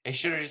 It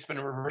should have just been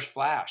a Reverse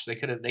Flash. They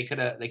could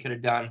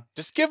have done.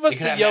 Just give us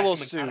the yellow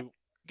suit.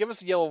 Give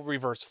us a yellow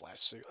Reverse Flash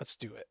suit. Let's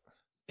do it.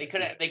 They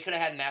could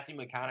have had Matthew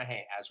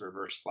McConaughey as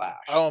Reverse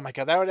Flash. Oh my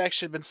god, that would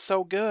actually have been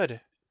so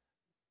good.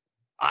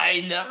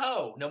 I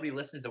know. Nobody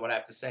listens to what I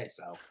have to say,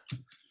 so.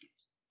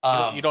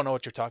 You don't know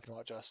what you're talking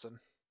about, Justin.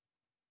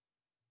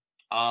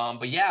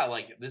 But yeah,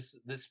 like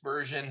this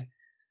version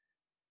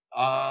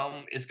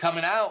is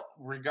coming out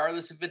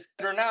regardless if it's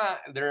good or not.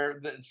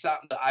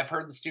 I've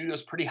heard the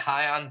studio's pretty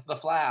high on the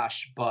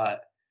Flash,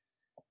 but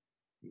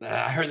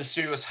I heard the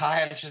studio's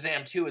high on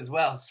Shazam 2 as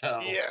well. So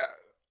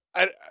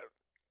yeah,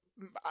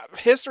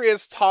 history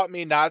has taught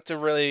me not to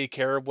really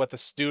care what the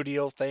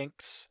studio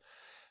thinks,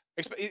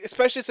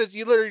 especially since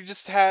you literally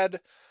just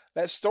had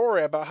that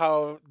story about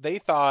how they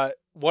thought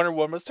Wonder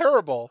Woman was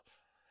terrible,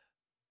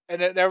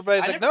 and then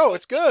everybody's like, "No,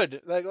 it's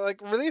good.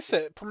 Like release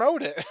it,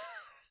 promote it."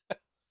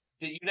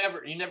 You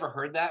never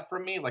heard that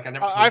from me? Like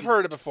I've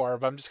heard it before,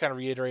 but I'm just kind of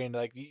reiterating.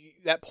 Like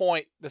that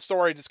point, the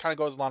story just kind of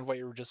goes along with what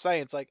you were just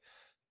saying. It's like,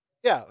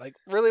 yeah, like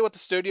really, what the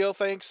studio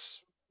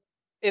thinks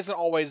isn't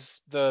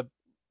always the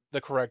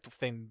correct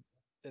thing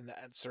in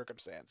that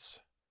circumstance.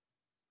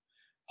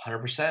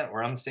 100%.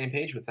 We're on the same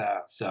page with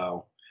that.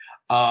 So,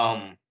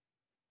 I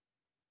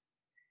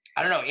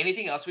don't know.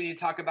 Anything else we need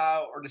to talk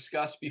about or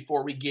discuss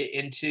before we get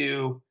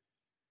into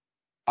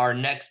our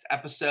next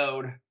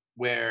episode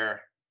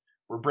where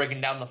we're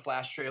breaking down the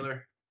Flash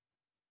trailer?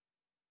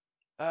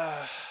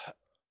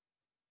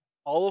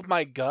 All of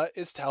my gut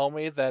is telling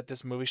me that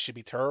this movie should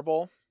be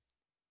terrible,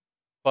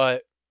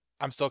 but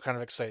I'm still kind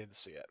of excited to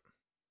see it.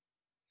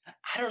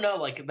 I don't know.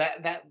 Like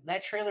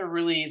that trailer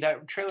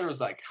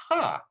was like,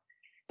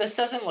 this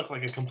doesn't look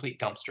like a complete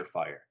dumpster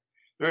fire.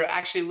 There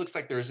actually looks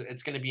like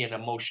it's going to be an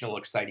emotional,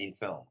 exciting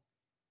film.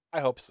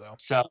 I hope so.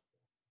 So,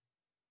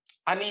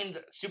 I mean,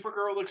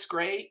 Supergirl looks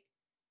great.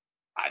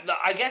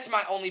 I guess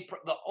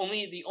the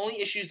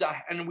only issues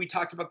and we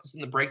talked about this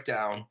in the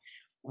breakdown,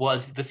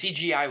 was the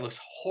CGI looks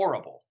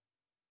horrible.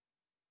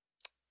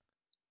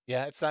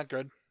 Yeah, it's not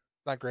good.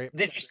 Not great.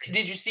 Did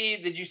you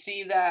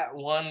see that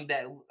one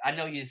that I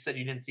know you said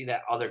you didn't see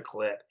that other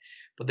clip,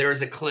 but there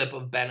is a clip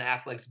of Ben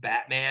Affleck's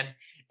Batman,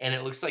 and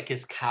it looks like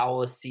his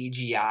cowl is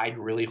CGI'd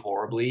really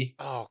horribly.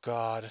 Oh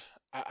God,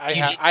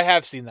 I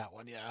have seen that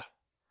one. Yeah,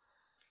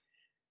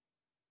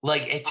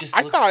 like it just.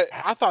 I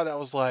thought that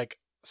was like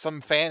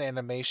some fan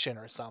animation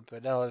or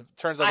something. No, it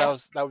turns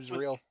out that was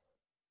real.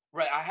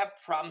 Right, I have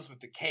problems with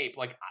the cape.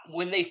 Like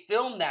when they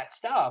filmed that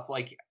stuff,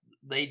 like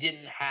they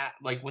didn't have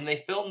when they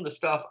filmed the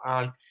stuff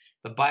on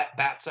the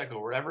Batcycle,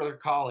 whatever they're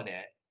calling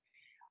it.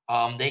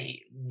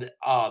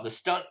 The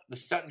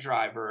stunt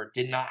driver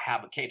did not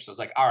have a cape, so I was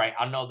like, all right,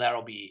 I know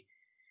that'll be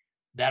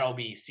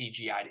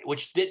CGI,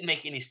 which didn't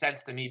make any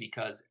sense to me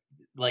because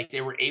like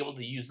they were able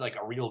to use like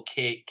a real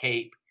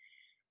cape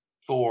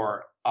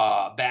for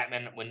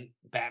Batman when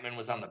Batman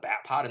was on the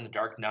Batpod in The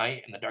Dark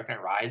Knight and The Dark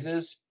Knight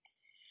Rises.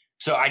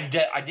 So I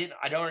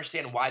don't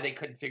understand why they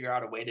couldn't figure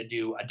out a way to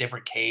do a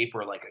different cape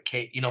or like a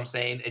cape. You know what I'm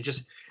saying? It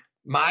just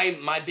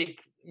my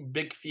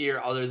big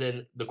fear, other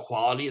than the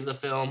quality of the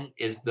film,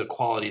 is the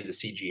quality of the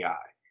CGI.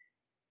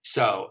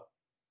 So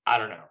I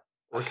don't know.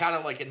 We're kind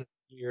of like in this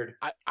weird.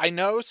 I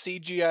know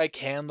CGI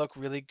can look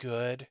really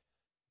good,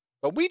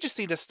 but we just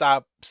need to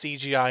stop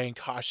CGI in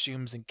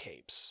costumes and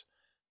capes.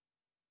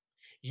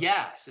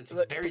 Yes, it's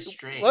Let- very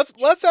strange.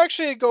 Let's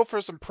actually go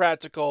for some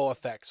practical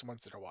effects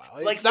once in a while.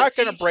 Like It's the not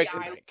going to break the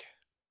CGI bank.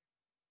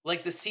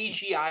 Like the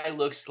CGI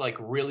looks like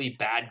really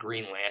bad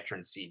Green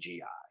Lantern CGI.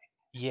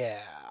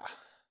 Yeah.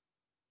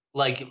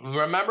 Like,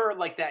 remember,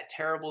 like that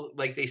terrible,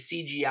 like they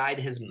CGI'd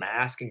his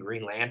mask and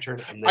Green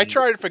Lantern, and then I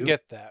try the to suit?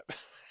 forget that.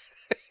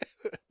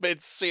 But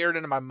it's seared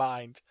into my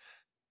mind.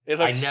 It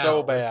I looks so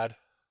know. bad.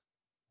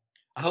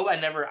 I hope I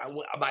never.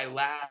 My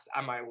last,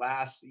 my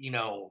last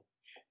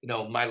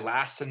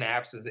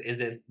synapse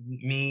isn't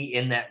me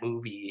in that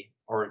movie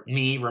or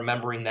me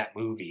remembering that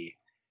movie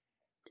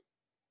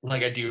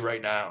like I do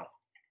right now.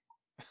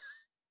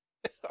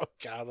 Oh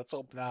God, let's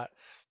hope not.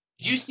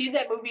 Did you see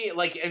that movie?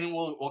 Like, and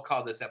we'll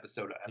call this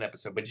episode an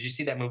episode. But did you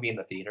see that movie in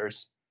the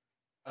theaters?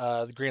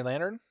 The Green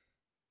Lantern?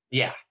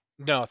 Yeah.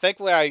 No,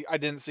 thankfully I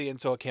didn't see it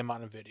until it came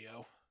out in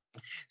video.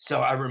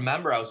 So I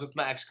remember I was with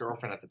my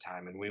ex-girlfriend at the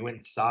time, and we went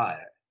and saw it.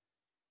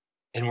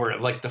 And we're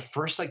like the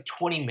first like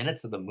 20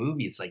 minutes of the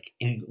movie, it's like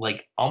in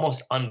like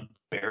almost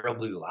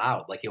unbearably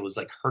loud. Like it was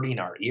like hurting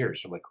our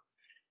ears. We're like,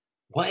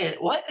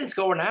 what is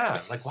going on?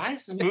 Like, why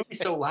is this movie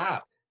so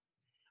loud?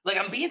 Like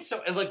I'm being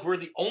so like we're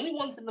the only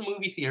ones in the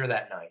movie theater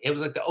that night. It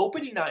was like the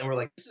opening night, and we're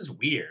like, this is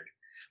weird.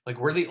 Like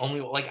we're the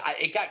only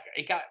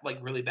it got like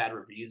really bad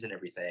reviews and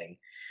everything.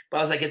 But I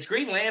was like, it's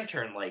Green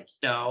Lantern, like,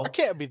 It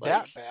can't be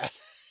that like, bad.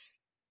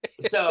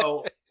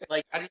 so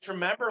like I just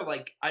remember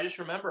I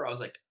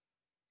was like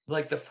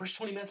the first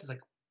 20 minutes is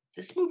like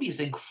this movie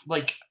is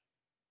like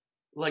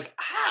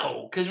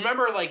how? Because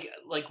remember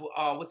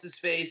what's his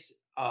face?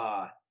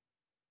 Kylo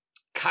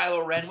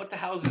Ren. What the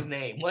hell's his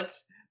name?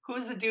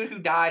 Who's the dude who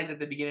dies at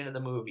the beginning of the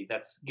movie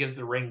that gives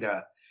the ring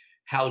to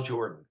Hal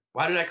Jordan?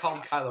 Why did I call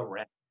him Kylo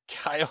Ren?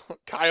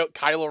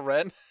 Kylo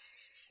Ren?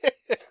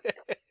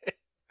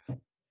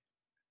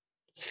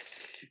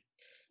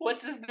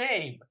 What's his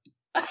name?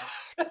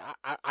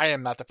 I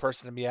am not the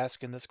person to be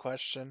asking this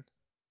question.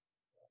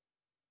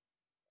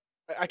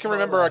 I can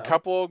remember a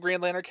couple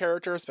Green Lantern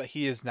characters, but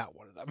he is not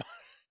one of them.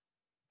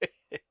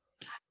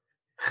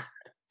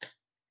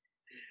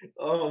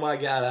 Oh my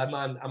god,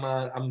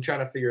 I'm trying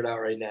to figure it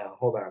out right now.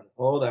 Hold on.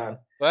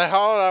 But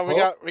hold on,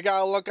 we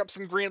gotta look up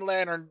some Green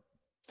Lantern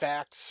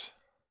facts.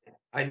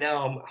 I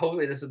know.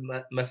 Hopefully this is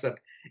mess up.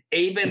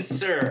 Aben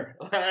Sur.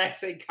 When I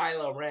say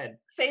Kylo Ren,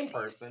 same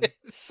person.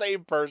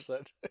 Same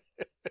person.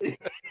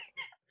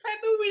 That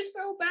movie's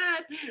so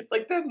bad.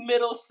 Like the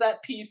middle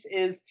set piece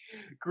is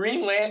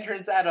Green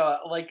Lanterns at a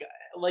like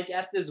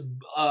at this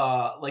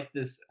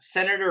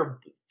senator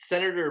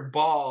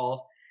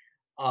ball.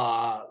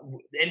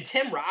 And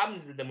Tim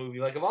Robbins is in the movie.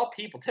 Like of all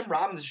people, Tim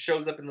Robbins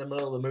shows up in the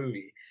middle of the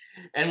movie.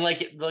 And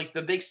like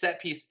the big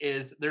set piece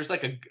is there's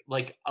like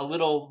a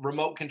little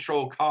remote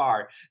control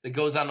car that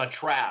goes on a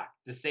track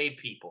to save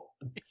people.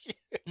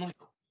 I'm like,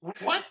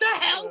 what the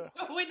hell's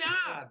going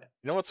on?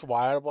 You know what's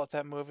wild about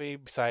that movie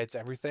besides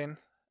everything?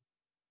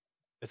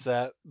 It's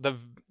that the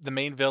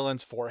main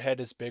villain's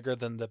forehead is bigger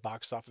than the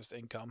box office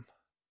income.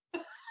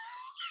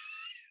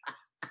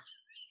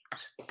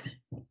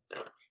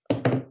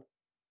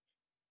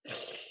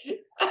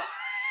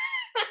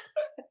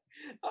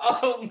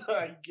 Oh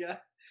my god.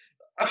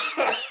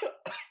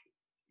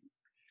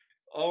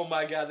 Oh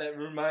my god, that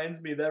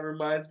reminds me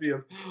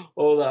of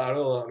hold on.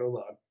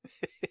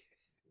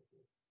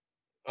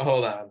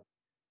 Hold on.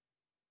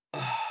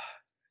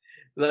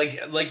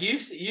 Like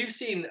you've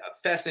seen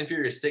Fast and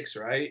Furious 6,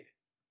 right?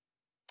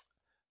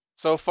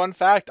 So fun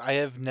fact, I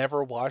have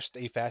never watched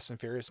a Fast and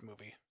Furious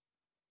movie.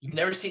 You've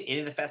never seen any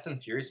of the Fast and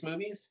Furious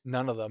movies?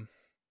 None of them.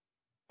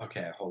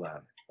 Okay, hold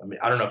on.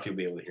 I don't know if you'll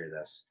be able to hear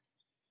this.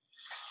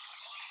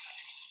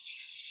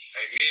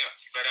 Hey, Mia,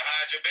 you better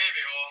hide your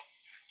baby hole.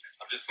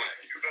 I'm just playing.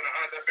 You better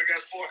hide that big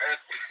ass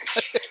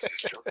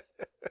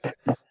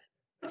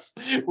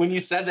forehead. When you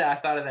said that, I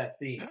thought of that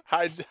scene.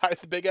 Hide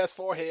the big ass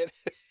forehead.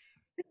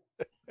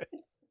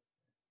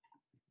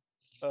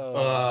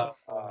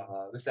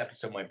 This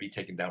episode might be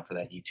taken down for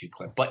that YouTube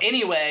clip. But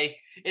anyway,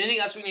 anything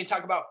else we need to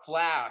talk about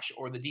Flash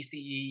or the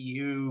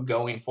DCU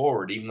going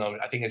forward? Even though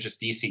I think it's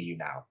just DCU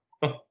now.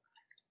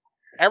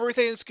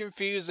 Everything's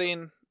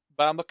confusing,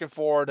 but I'm looking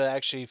forward to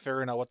actually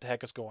figuring out what the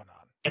heck is going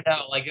on.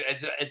 No, like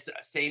it's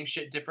same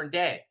shit, different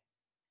day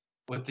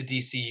with the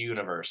DC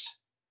universe.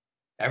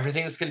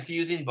 Everything's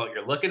confusing, but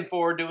you're looking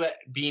forward to it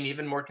being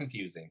even more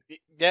confusing.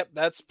 Yep,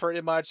 that's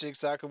pretty much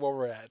exactly where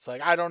we're at. It's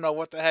like, I don't know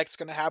what the heck's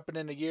going to happen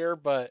in a year,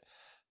 but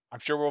I'm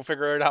sure we'll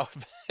figure it out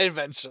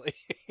eventually.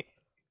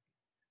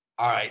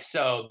 All right,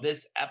 so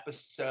this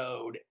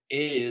episode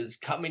is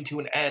coming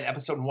to an end,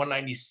 episode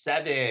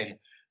 197.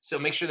 So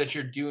make sure that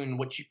you're doing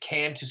what you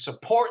can to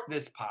support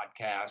this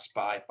podcast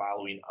by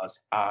following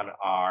us on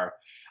our, I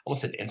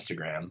almost said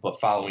Instagram, but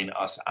following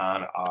us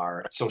on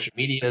our social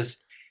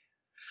medias.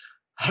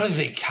 I don't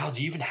think, Kyle,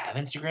 do you even have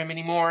Instagram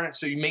anymore?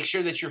 So you make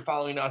sure that you're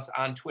following us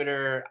on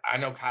Twitter. I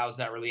know Kyle's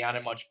not really on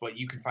it much, but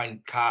you can find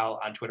Kyle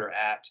on Twitter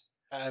at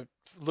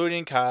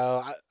Looting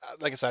Kyle.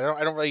 Like I said,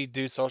 I don't really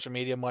do social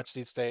media much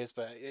these days,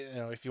 but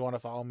if you want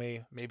to follow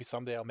me, maybe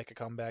someday I'll make a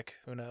comeback.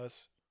 Who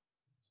knows?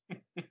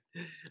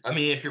 I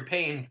mean, if you're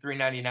paying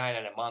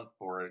 $3.99 a month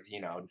for it,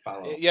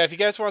 follow. Yeah, if you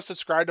guys want to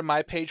subscribe to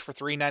my page for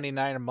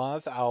 $3.99 a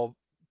month, I'll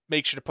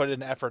make sure to put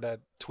in effort to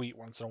tweet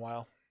once in a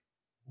while.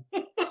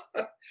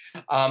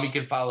 You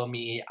can follow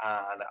me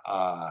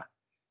on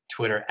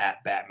Twitter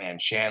at Batman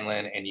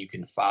Shanlian, and you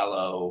can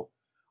follow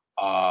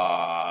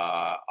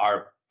I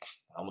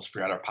almost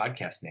forgot our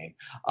podcast name.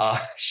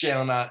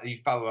 Shannon, you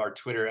follow our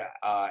Twitter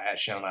at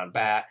Shannon on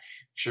Bat.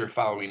 Make sure you're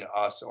following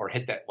us or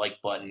hit that like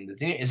button.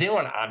 Is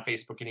anyone on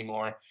Facebook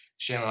anymore?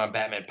 Shannon on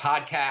Batman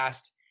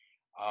podcast.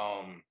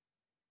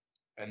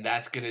 And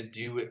that's gonna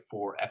do it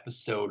for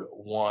episode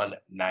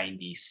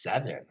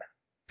 197.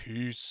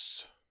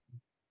 Peace.